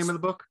 What was the name of the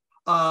book?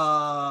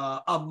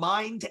 A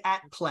Mind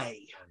at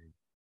Play.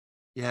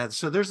 Yeah,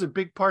 so there's a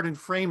big part in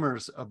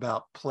Framers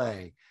about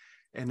play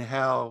and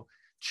how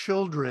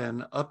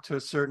children up to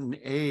a certain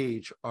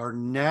age are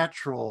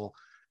natural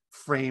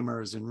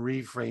framers and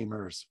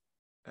reframers.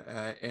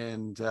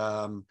 And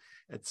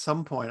at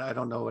some point, I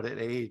don't know at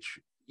age,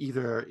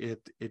 either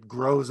it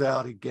grows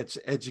out, it gets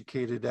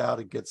educated out,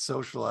 it gets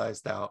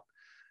socialized out.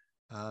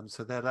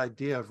 So that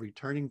idea of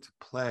returning to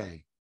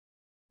play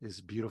is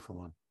a beautiful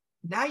one.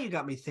 Now you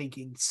got me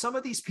thinking, some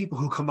of these people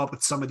who come up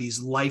with some of these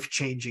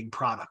life-changing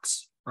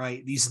products,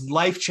 right? These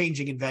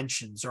life-changing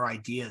inventions or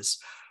ideas,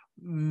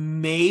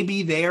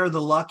 maybe they're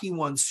the lucky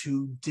ones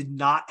who did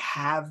not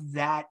have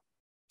that,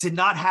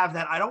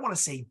 I don't want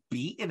to say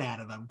beaten out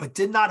of them, but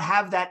did not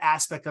have that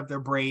aspect of their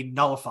brain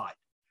nullified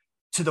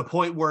to the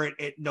point where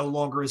it no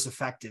longer is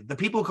effective. The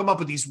people who come up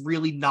with these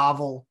really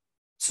novel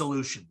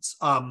solutions,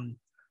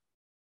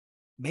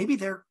 maybe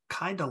they're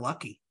kind of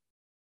lucky.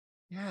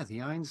 Yeah, the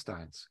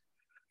Einsteins.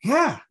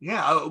 Yeah.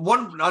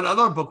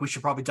 Another book we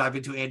should probably dive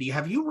into, Andy.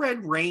 Have you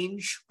read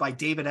Range by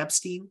David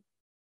Epstein?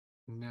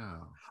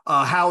 No.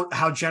 How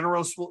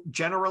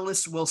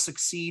generalists will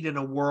succeed in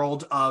a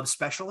world of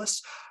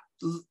specialists.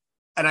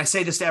 And I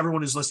say this to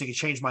everyone who's listening, it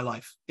changed my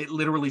life. It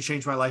literally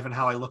changed my life and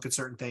how I look at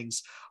certain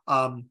things.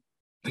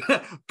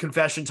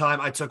 Confession time,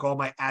 I took all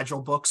my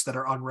Agile books that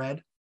are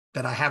unread,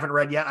 that I haven't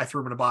read yet. I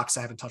threw them in a box.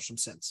 I haven't touched them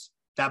since.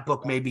 That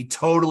book made me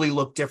totally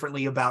look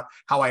differently about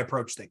how I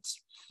approach things.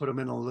 Put them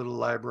in a little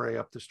library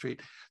up the street.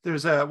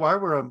 There's while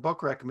we're on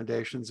book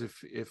recommendations,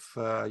 if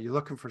you're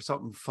looking for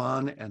something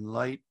fun and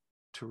light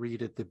to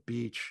read at the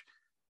beach,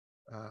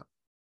 a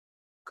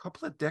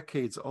couple of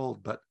decades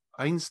old, but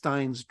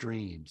Einstein's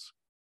Dreams,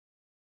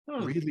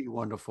 really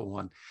wonderful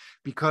one,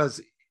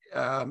 because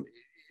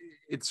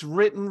it's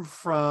written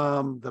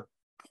from the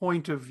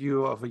point of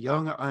view of a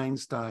young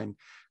Einstein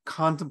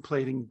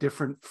contemplating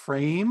different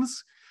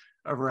frames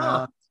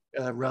around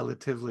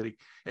relativity,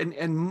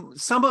 and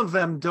some of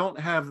them don't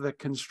have the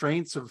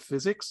constraints of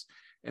physics,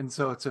 and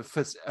so it's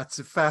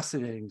a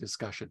fascinating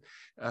discussion.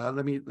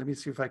 Let me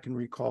see if I can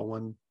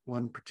recall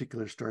one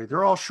particular story.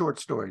 They're all short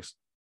stories.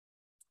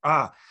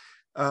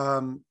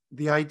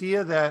 The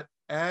idea that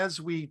as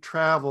we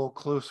travel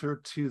closer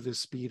to the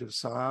speed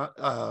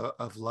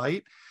of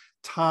light,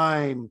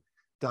 time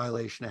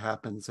dilation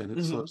happens and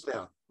it slows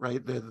down,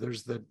 right?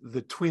 There's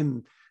the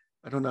twin,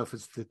 I don't know if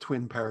it's the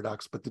twin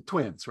paradox, but the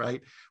twins,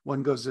 right?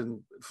 One goes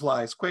and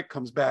flies quick,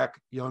 comes back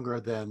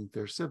younger than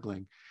their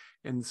sibling.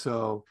 And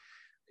so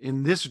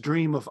in this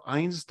dream of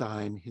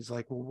Einstein, he's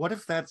like, well, what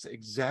if that's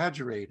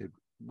exaggerated?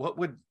 What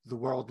would the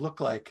world look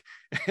like?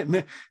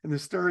 And the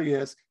story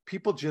is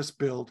people just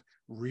build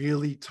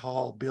really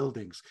tall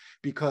buildings,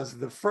 because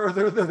the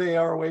further that they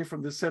are away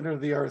from the center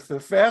of the earth, the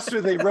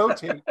faster they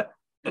rotate,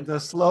 and the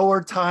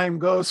slower time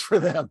goes for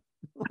them.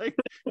 Like,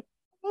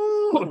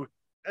 ooh,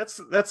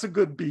 that's a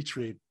good beach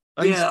read.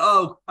 Yeah.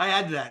 Oh, I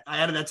added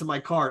that to my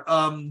cart.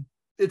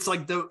 It's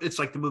like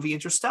the movie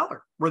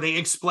Interstellar, where they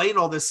explain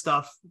all this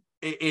stuff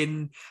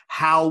in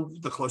how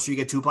the closer you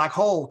get to a black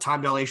hole,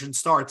 time dilation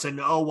starts, and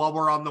while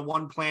we're on the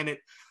one planet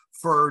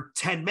for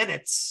 10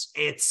 minutes,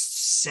 it's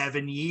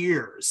 7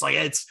 years. Like,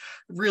 it's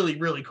really,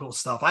 really cool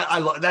stuff. I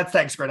love that.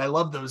 Thanks, Greg. I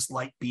love those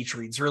light beach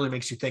reads. It really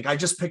makes you think. I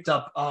just picked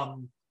up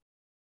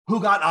Who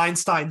Got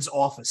Einstein's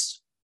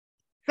Office,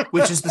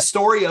 which is the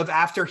story of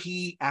after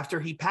he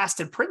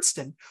passed at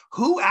Princeton,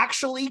 who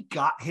actually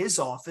got his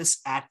office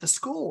at the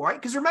school, right?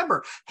 Because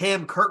remember,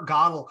 him, Kurt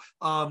Gödel,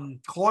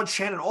 Claude,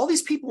 Shannon, all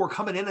these people were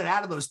coming in and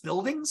out of those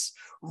buildings.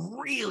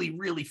 Really,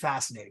 really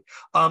fascinating.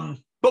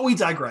 But we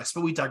digress.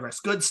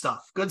 Good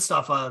stuff.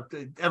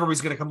 Everybody's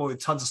going to come over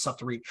with tons of stuff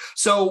to read.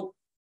 So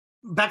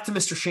back to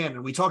Mr.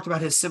 Shannon. We talked about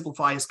his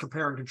simplify, his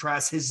compare and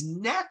contrast. His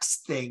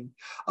next thing,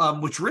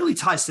 which really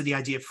ties to the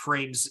idea of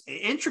frames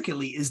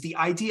intricately, is the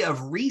idea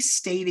of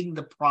restating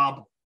the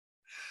problem.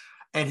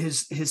 And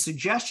his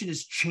suggestion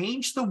is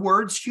change the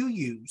words you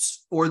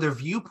use or the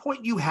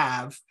viewpoint you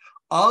have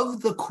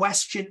of the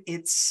question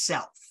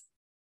itself.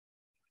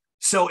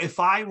 So if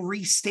I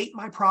restate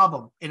my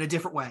problem in a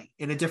different way,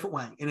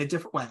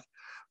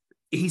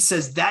 he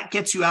says that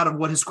gets you out of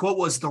what his quote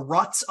was, the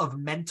ruts of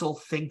mental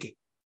thinking.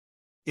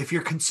 If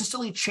you're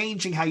consistently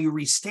changing how you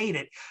restate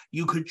it,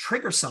 you could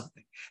trigger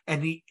something.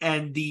 And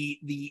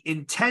the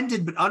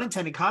intended but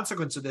unintended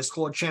consequence of this,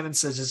 Claude Shannon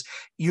says, is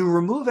you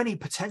remove any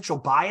potential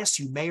bias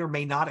you may or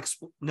may not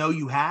know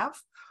you have,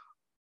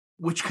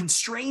 which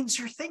constrains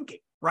your thinking,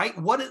 right?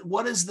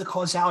 What is the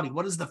causality?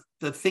 What is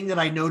the thing that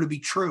I know to be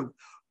true?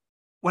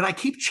 When I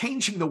keep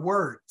changing the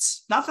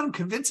words, not that I'm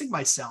convincing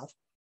myself,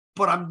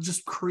 but I'm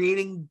just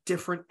creating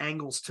different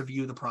angles to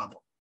view the problem.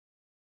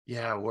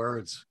 Yeah,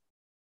 words.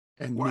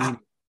 And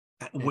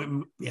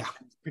yeah.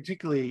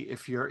 Particularly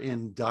if you're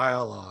in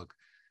dialogue,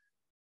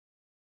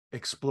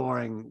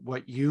 exploring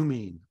what you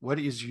mean. What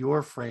is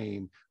your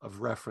frame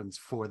of reference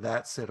for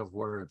that set of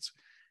words?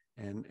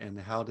 And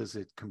how does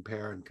it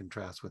compare and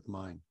contrast with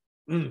mine?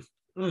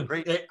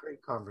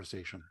 Great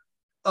conversation.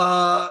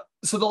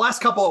 So the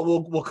last couple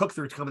we'll cook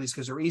through some of these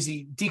because they're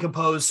easy.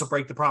 Decompose, so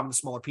break the problem into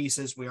smaller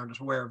pieces. We aren't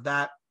aware of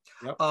that.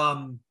 Yep.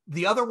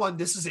 The other one,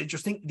 this is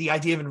interesting, the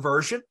idea of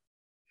inversion.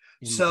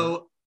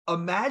 So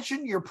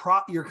imagine your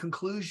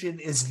conclusion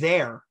is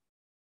there.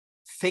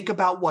 Think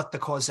about what the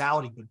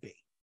causality would be.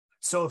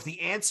 So if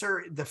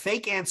the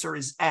fake answer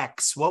is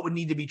X, what would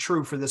need to be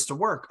true for this to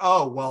work?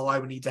 Oh, well, I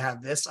would need to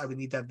have this. I would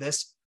need to have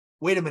this.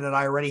 Wait a minute,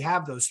 I already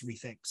have those three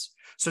things.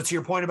 So to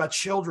your point about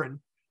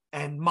children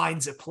and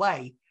minds at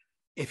play,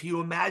 if you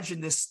imagine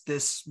this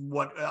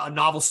a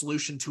novel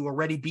solution to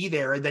already be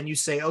there, and then you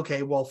say,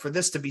 okay, well, for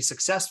this to be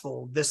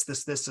successful, this,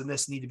 and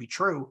this need to be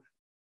true.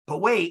 But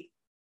wait,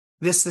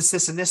 this,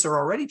 and this are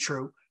already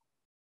true.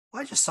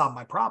 Well, I just solved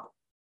my problem.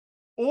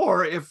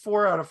 Or if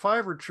 4 out of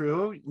 5 are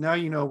true, now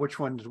you know which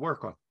one to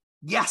work on.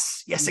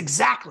 Yes,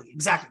 exactly.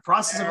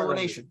 Process of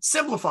elimination.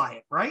 Simplify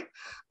it, right?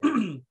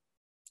 And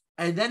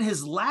then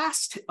his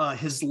last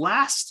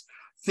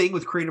thing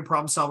with creative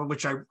problem solving,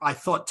 which I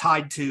thought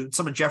tied to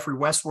some of Jeffrey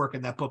West's work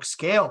in that book,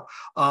 Scale.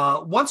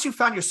 Once you've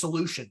found your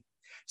solution,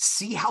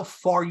 see how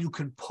far you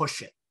can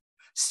push it.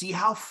 See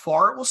how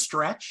far it will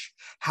stretch,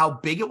 how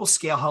big it will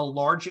scale, how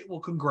large it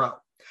can grow.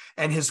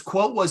 And his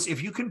quote was,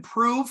 if you can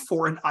prove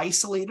for an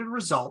isolated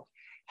result,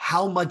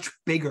 how much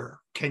bigger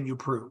can you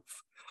prove?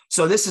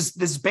 So this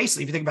is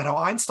basically, if you think about how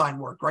Einstein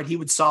worked, right? He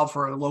would solve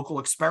for a local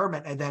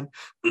experiment and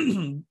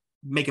then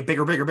make it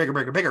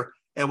bigger.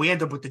 And we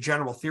end up with the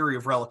general theory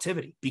of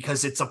relativity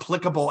because it's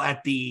applicable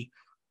at the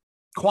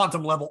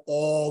quantum level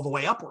all the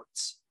way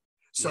upwards.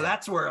 So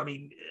that's where,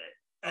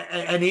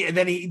 and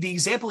then the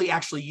example he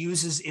actually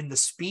uses in the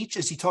speech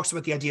is he talks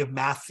about the idea of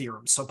math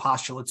theorems, so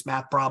postulates,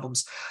 math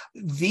problems.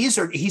 He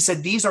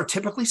said these are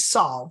typically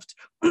solved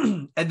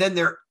and then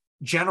they're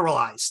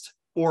generalized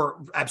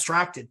or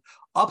abstracted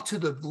up to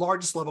the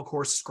largest level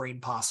coarse grain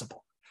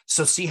possible.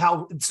 So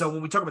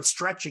when we talk about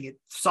stretching it,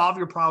 solve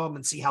your problem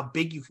and see how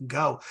big you can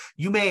go.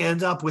 You may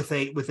end up with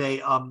a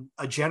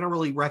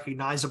generally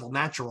recognizable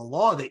natural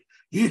law that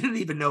you didn't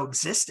even know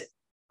existed,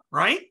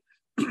 right?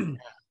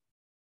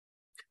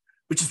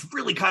 Which is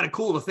really kind of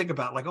cool to think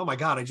about. Like, oh my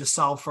God, I just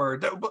solved for.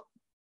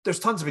 There's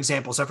tons of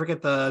examples. I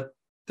forget there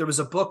was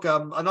a book,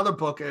 another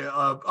book.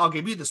 I'll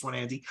give you this one,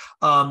 Andy.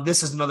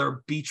 This is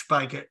another beach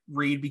blanket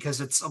read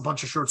because it's a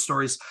bunch of short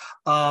stories.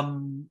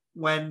 When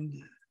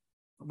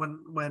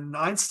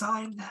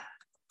Einstein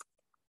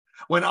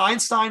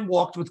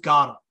walked with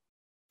Gödel,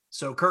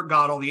 so Kurt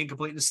Gödel, the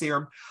incompleteness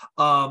theorem,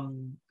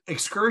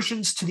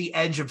 excursions to the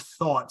edge of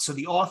thought. So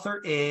the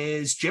author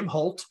is Jim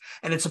Holt,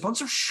 and it's a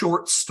bunch of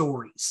short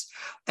stories,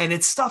 and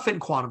it's stuff in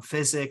quantum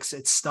physics,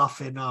 it's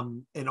stuff in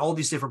all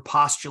these different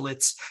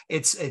postulates,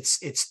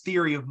 it's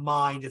theory of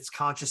mind, it's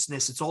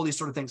consciousness, it's all these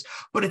sort of things.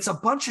 But it's a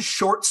bunch of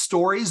short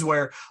stories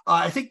where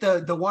I think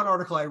the one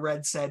article I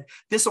read said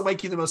this will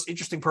make you the most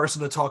interesting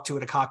person to talk to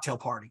at a cocktail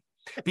party,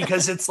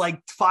 because it's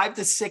like 5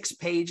 to 6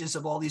 pages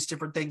of all these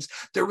different things.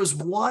 There was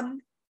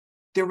one,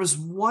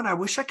 I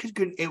wish I could,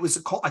 I think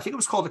it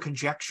was called a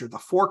conjecture, the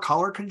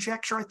 4-color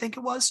conjecture, I think it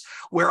was,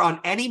 where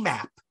on any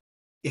map,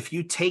 if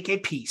you take a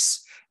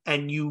piece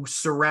and you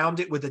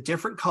surround it with a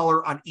different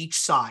color on each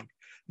side,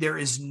 there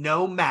is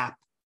no map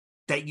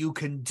that you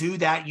can do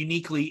that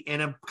uniquely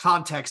in a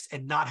context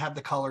and not have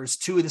the colors,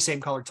 2 of the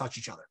same color, touch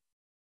each other.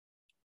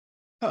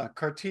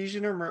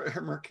 Cartesian or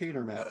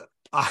Mercator map?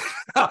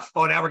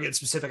 Oh, now we're getting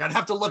specific. I'd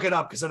have to look it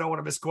up because I don't want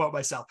to misquote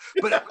myself.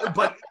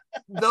 But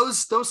those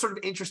sort of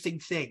interesting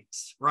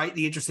things, right?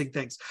 The interesting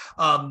things.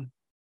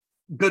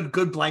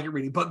 Good blanket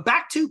reading. But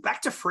back to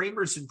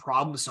framers and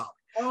problem solving.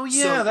 Oh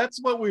yeah, so,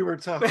 that's what we were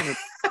talking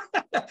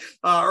about.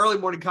 Early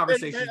morning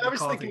conversations. I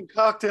was thinking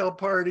cocktail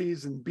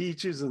parties and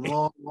beaches and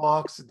long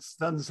walks and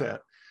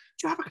sunset.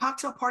 Do you have a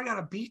cocktail party on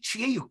a beach?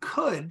 Yeah, you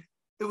could.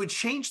 It would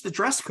change the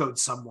dress code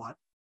somewhat.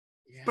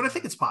 Yeah. But I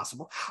think it's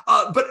possible.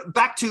 But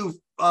back to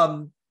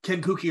Ken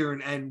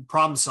Kukier and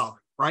problem solving,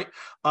 right?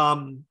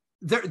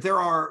 There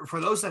are, for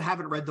those that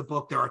haven't read the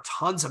book, there are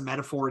tons of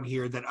metaphor in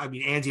here that, I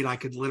mean, Andy and I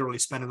could literally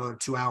spend another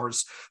 2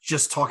 hours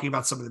just talking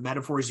about some of the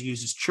metaphors he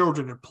uses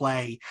children at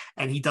play.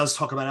 And he does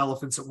talk about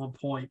elephants at one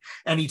point.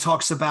 And he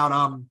talks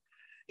about,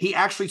 he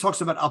actually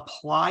talks about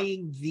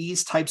applying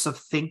these types of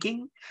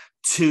thinking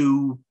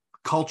to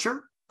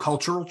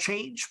cultural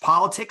change,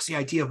 politics, the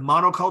idea of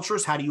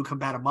monocultures. How do you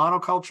combat a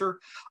monoculture?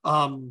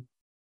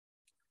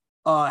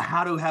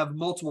 How to have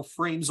multiple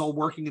frames all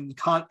working in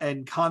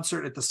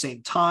concert at the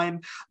same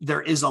time.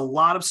 There is a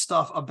lot of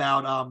stuff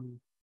about,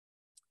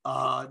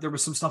 there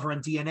was some stuff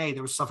around DNA.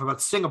 There was stuff about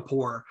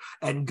Singapore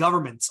and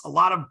governments, a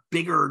lot of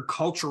bigger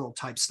cultural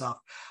type stuff.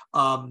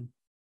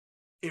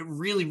 It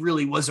really,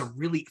 really was a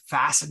really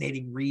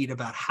fascinating read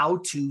about how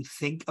to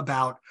think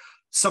about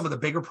some of the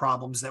bigger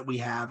problems that we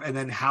have, and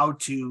then how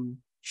to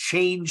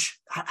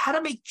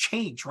make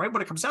change, right?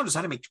 When it comes down to is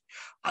how to make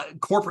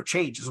corporate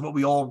change is what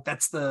we all,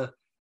 that's the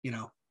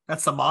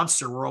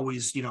monster we're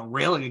always,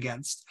 railing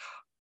against.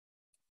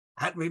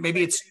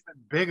 Maybe it's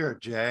even bigger,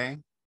 Jay.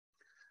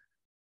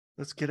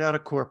 Let's get out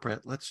of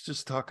corporate. Let's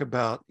just talk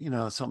about,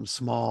 something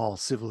small,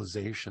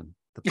 civilization,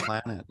 the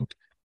planet.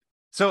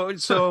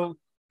 So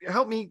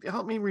help me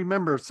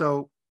remember.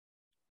 So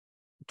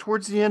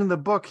towards the end of the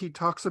book, he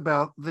talks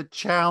about the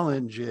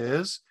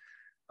challenges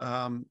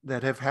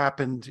that have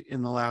happened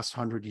in the last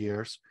 100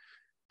 years,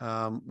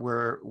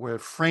 where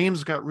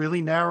frames got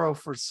really narrow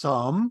for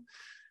some,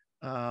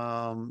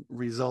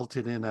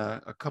 resulted in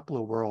a couple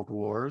of world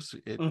wars.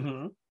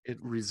 It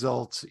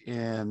results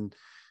in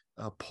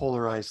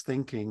polarized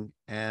thinking,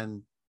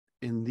 and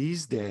in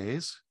these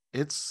days,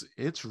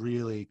 it's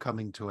really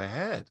coming to a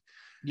head.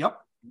 Yep.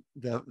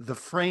 The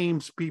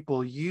frames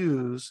people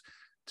use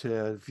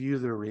to view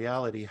their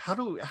reality. How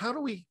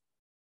do we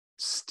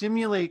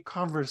stimulate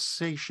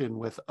conversation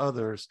with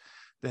others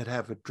that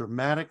have a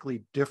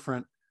dramatically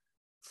different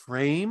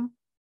frame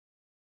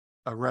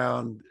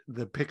around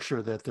the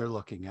picture that they're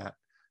looking at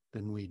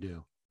than we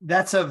do?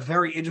 That's a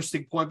very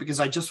interesting point, because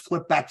I just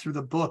flipped back through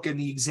the book, and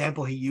the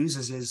example he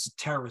uses is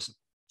terrorism.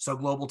 So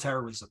global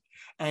terrorism.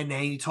 And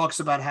he talks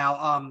about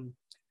how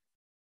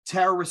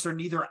terrorists are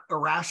neither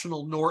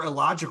irrational nor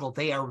illogical.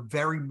 They are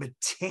very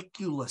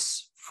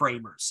meticulous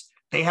framers.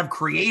 They have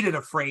created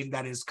a frame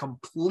that is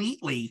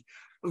completely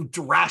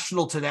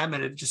rational to them,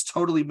 and it just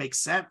totally makes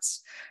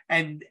sense.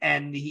 And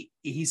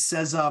he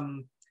says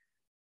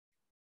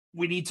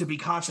we need to be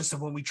conscious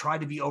of when we try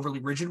to be overly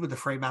rigid with the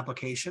frame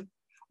application.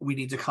 We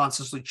need to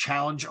constantly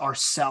challenge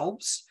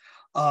ourselves.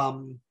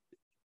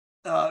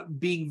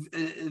 Being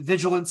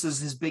vigilance is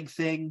his big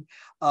thing,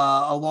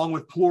 along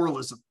with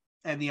pluralism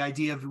and the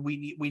idea of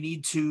we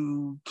need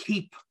to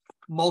keep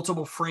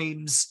multiple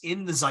frames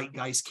in the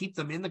zeitgeist, keep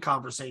them in the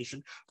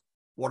conversation.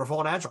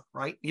 Waterfall and Agile,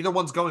 right? Neither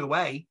one's going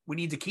away. We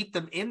need to keep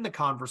them in the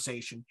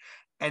conversation.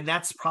 And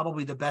that's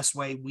probably the best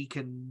way we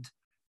can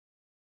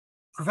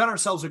prevent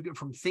ourselves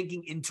from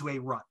thinking into a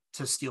rut,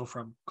 to steal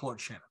from Claude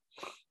Shannon.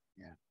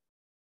 Yeah.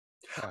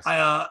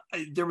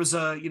 There was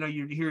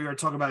you're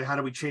talking about how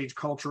do we change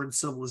culture and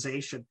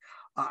civilization.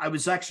 I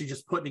was actually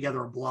just putting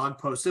together a blog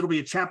post. It'll be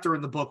a chapter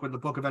in the book when the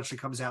book eventually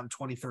comes out in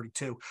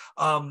 2032,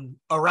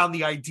 around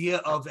the idea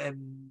of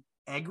an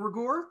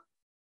egregore.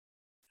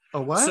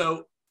 Oh, what?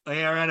 So,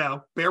 yeah, I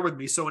know. Bear with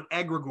me. So an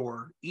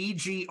egregore,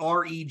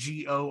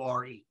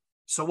 egregore.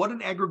 So what an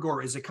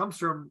egregore is, it comes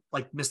from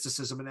like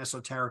mysticism and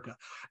esoterica.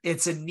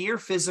 It's a near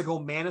physical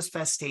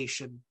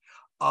manifestation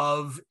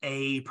of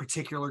a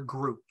particular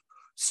group.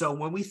 So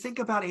when we think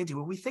about, Andy,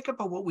 when we think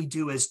about what we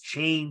do as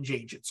change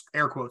agents,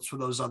 air quotes for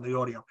those on the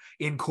audio,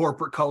 in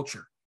corporate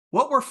culture,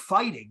 what we're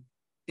fighting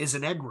is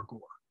an egregore.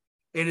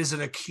 It is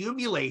an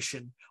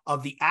accumulation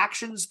of the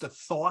actions, the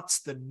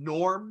thoughts, the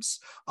norms,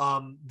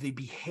 the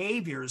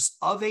behaviors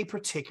of a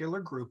particular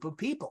group of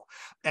people.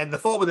 And the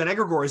thought with an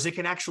egregore is it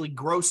can actually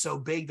grow so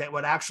big that it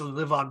would actually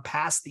live on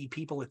past the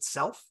people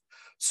itself.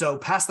 So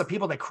past the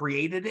people that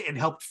created it and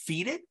helped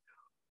feed it,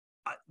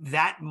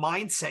 that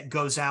mindset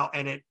goes out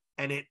and it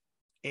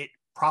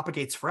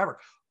propagates forever.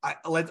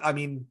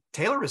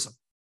 Taylorism.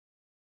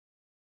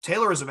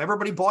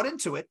 Everybody bought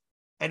into it.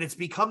 And it's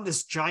become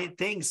this giant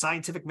thing,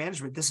 scientific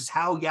management. This is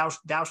how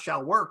thou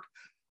shalt work.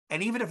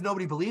 And even if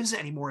nobody believes it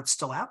anymore, it's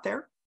still out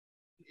there.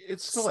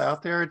 It's still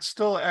out there. It's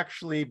still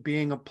actually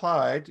being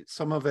applied.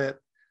 Some of it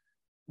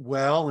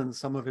well and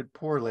some of it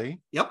poorly.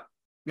 Yep.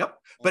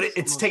 But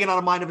it's taken on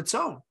a mind of its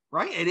own,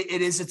 right?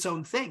 It is its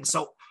own thing.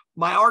 So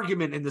my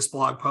argument in this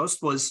blog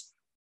post was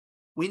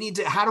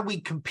how do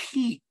we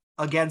compete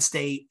against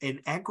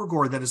an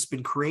egregore that has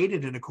been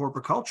created in a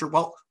corporate culture?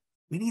 Well,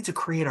 we need to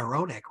create our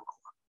own egregore.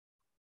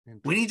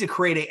 We need to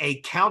create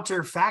a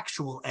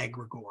counterfactual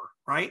egregore,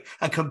 right?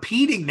 A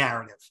competing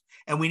narrative.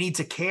 And we need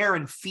to care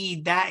and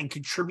feed that and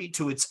contribute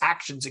to its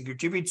actions and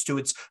contributes to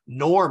its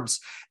norms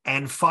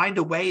and find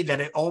a way that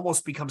it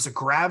almost becomes a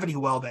gravity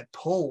well that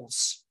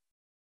pulls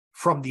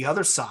from the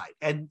other side.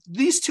 And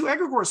these two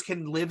egregores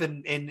can live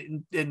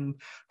in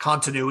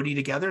continuity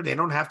together. They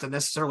don't have to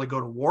necessarily go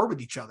to war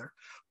with each other.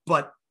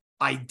 But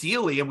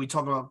ideally, and we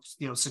talk about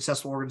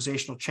successful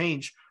organizational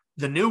change,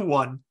 the new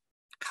one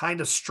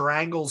kind of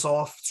strangle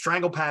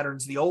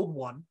patterns the old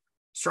one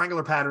to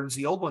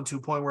a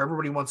point where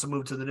everybody wants to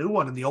move to the new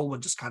one and the old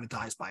one just kind of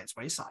dies by its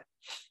wayside.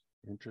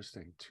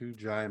 Interesting. Two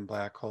giant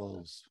black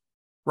holes.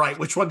 Right.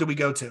 Which one do we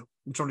go to?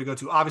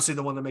 Obviously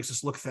the one that makes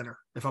us look thinner,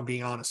 if I'm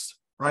being honest.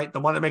 Right.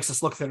 The one that makes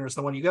us look thinner is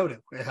the one you go to.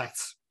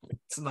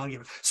 It's a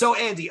non-given. So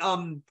Andy,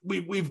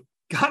 we've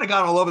kind of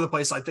gone all over the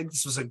place. I think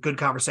this was a good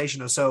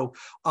conversation. So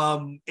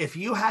if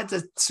you had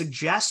to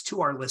suggest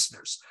to our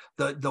listeners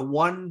the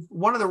one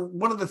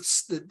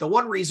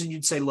reason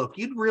you'd say, look,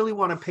 you'd really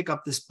want to pick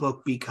up this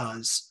book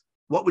because,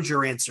 what would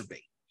your answer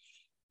be?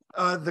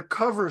 The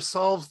cover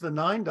solves the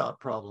 9-dot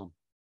problem.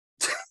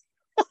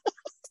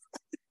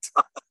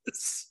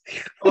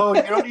 Oh,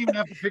 you don't even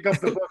have to pick up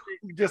the book.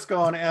 You can just go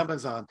on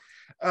Amazon.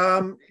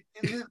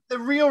 The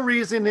real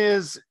reason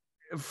is,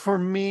 for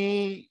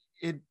me,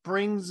 it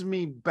brings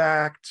me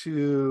back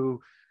to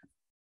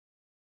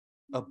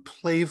a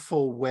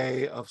playful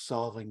way of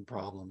solving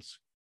problems.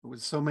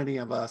 So many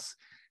of us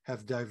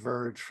have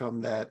diverged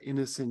from that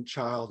innocent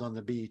child on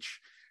the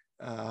beach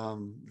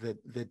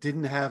that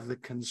didn't have the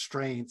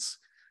constraints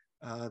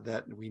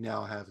that we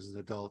now have as an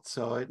adult.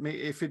 So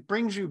if it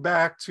brings you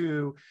back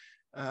to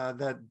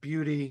that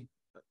beauty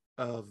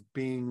of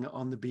being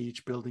on the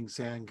beach, building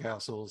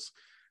sandcastles,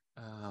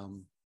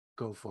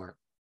 go for it.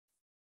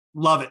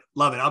 Love it.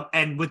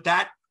 And with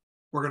that,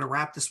 we're going to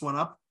wrap this one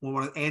up.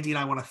 Andy and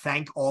I want to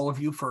thank all of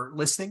you for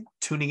listening,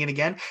 tuning in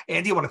again.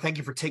 Andy, I want to thank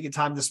you for taking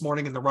time this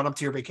morning in the run up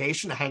to your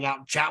vacation to hang out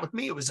and chat with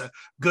me. It was a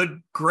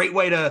great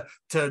way to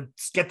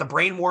get the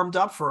brain warmed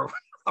up for,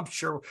 I'm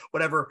sure,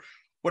 whatever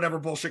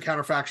bullshit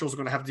counterfactuals we're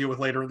going to have to deal with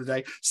later in the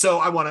day. So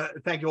I want to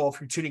thank you all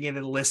for tuning in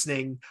and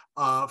listening.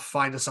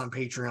 Find us on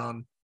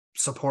Patreon.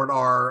 Support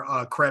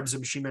our Krebs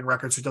and Machine Man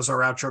Records, who does our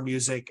outro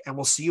music. And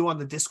we'll see you on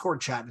the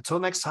Discord chat. Until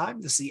next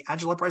time, this is the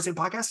Agile Uprising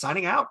Podcast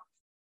signing out.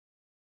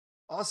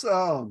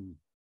 Awesome.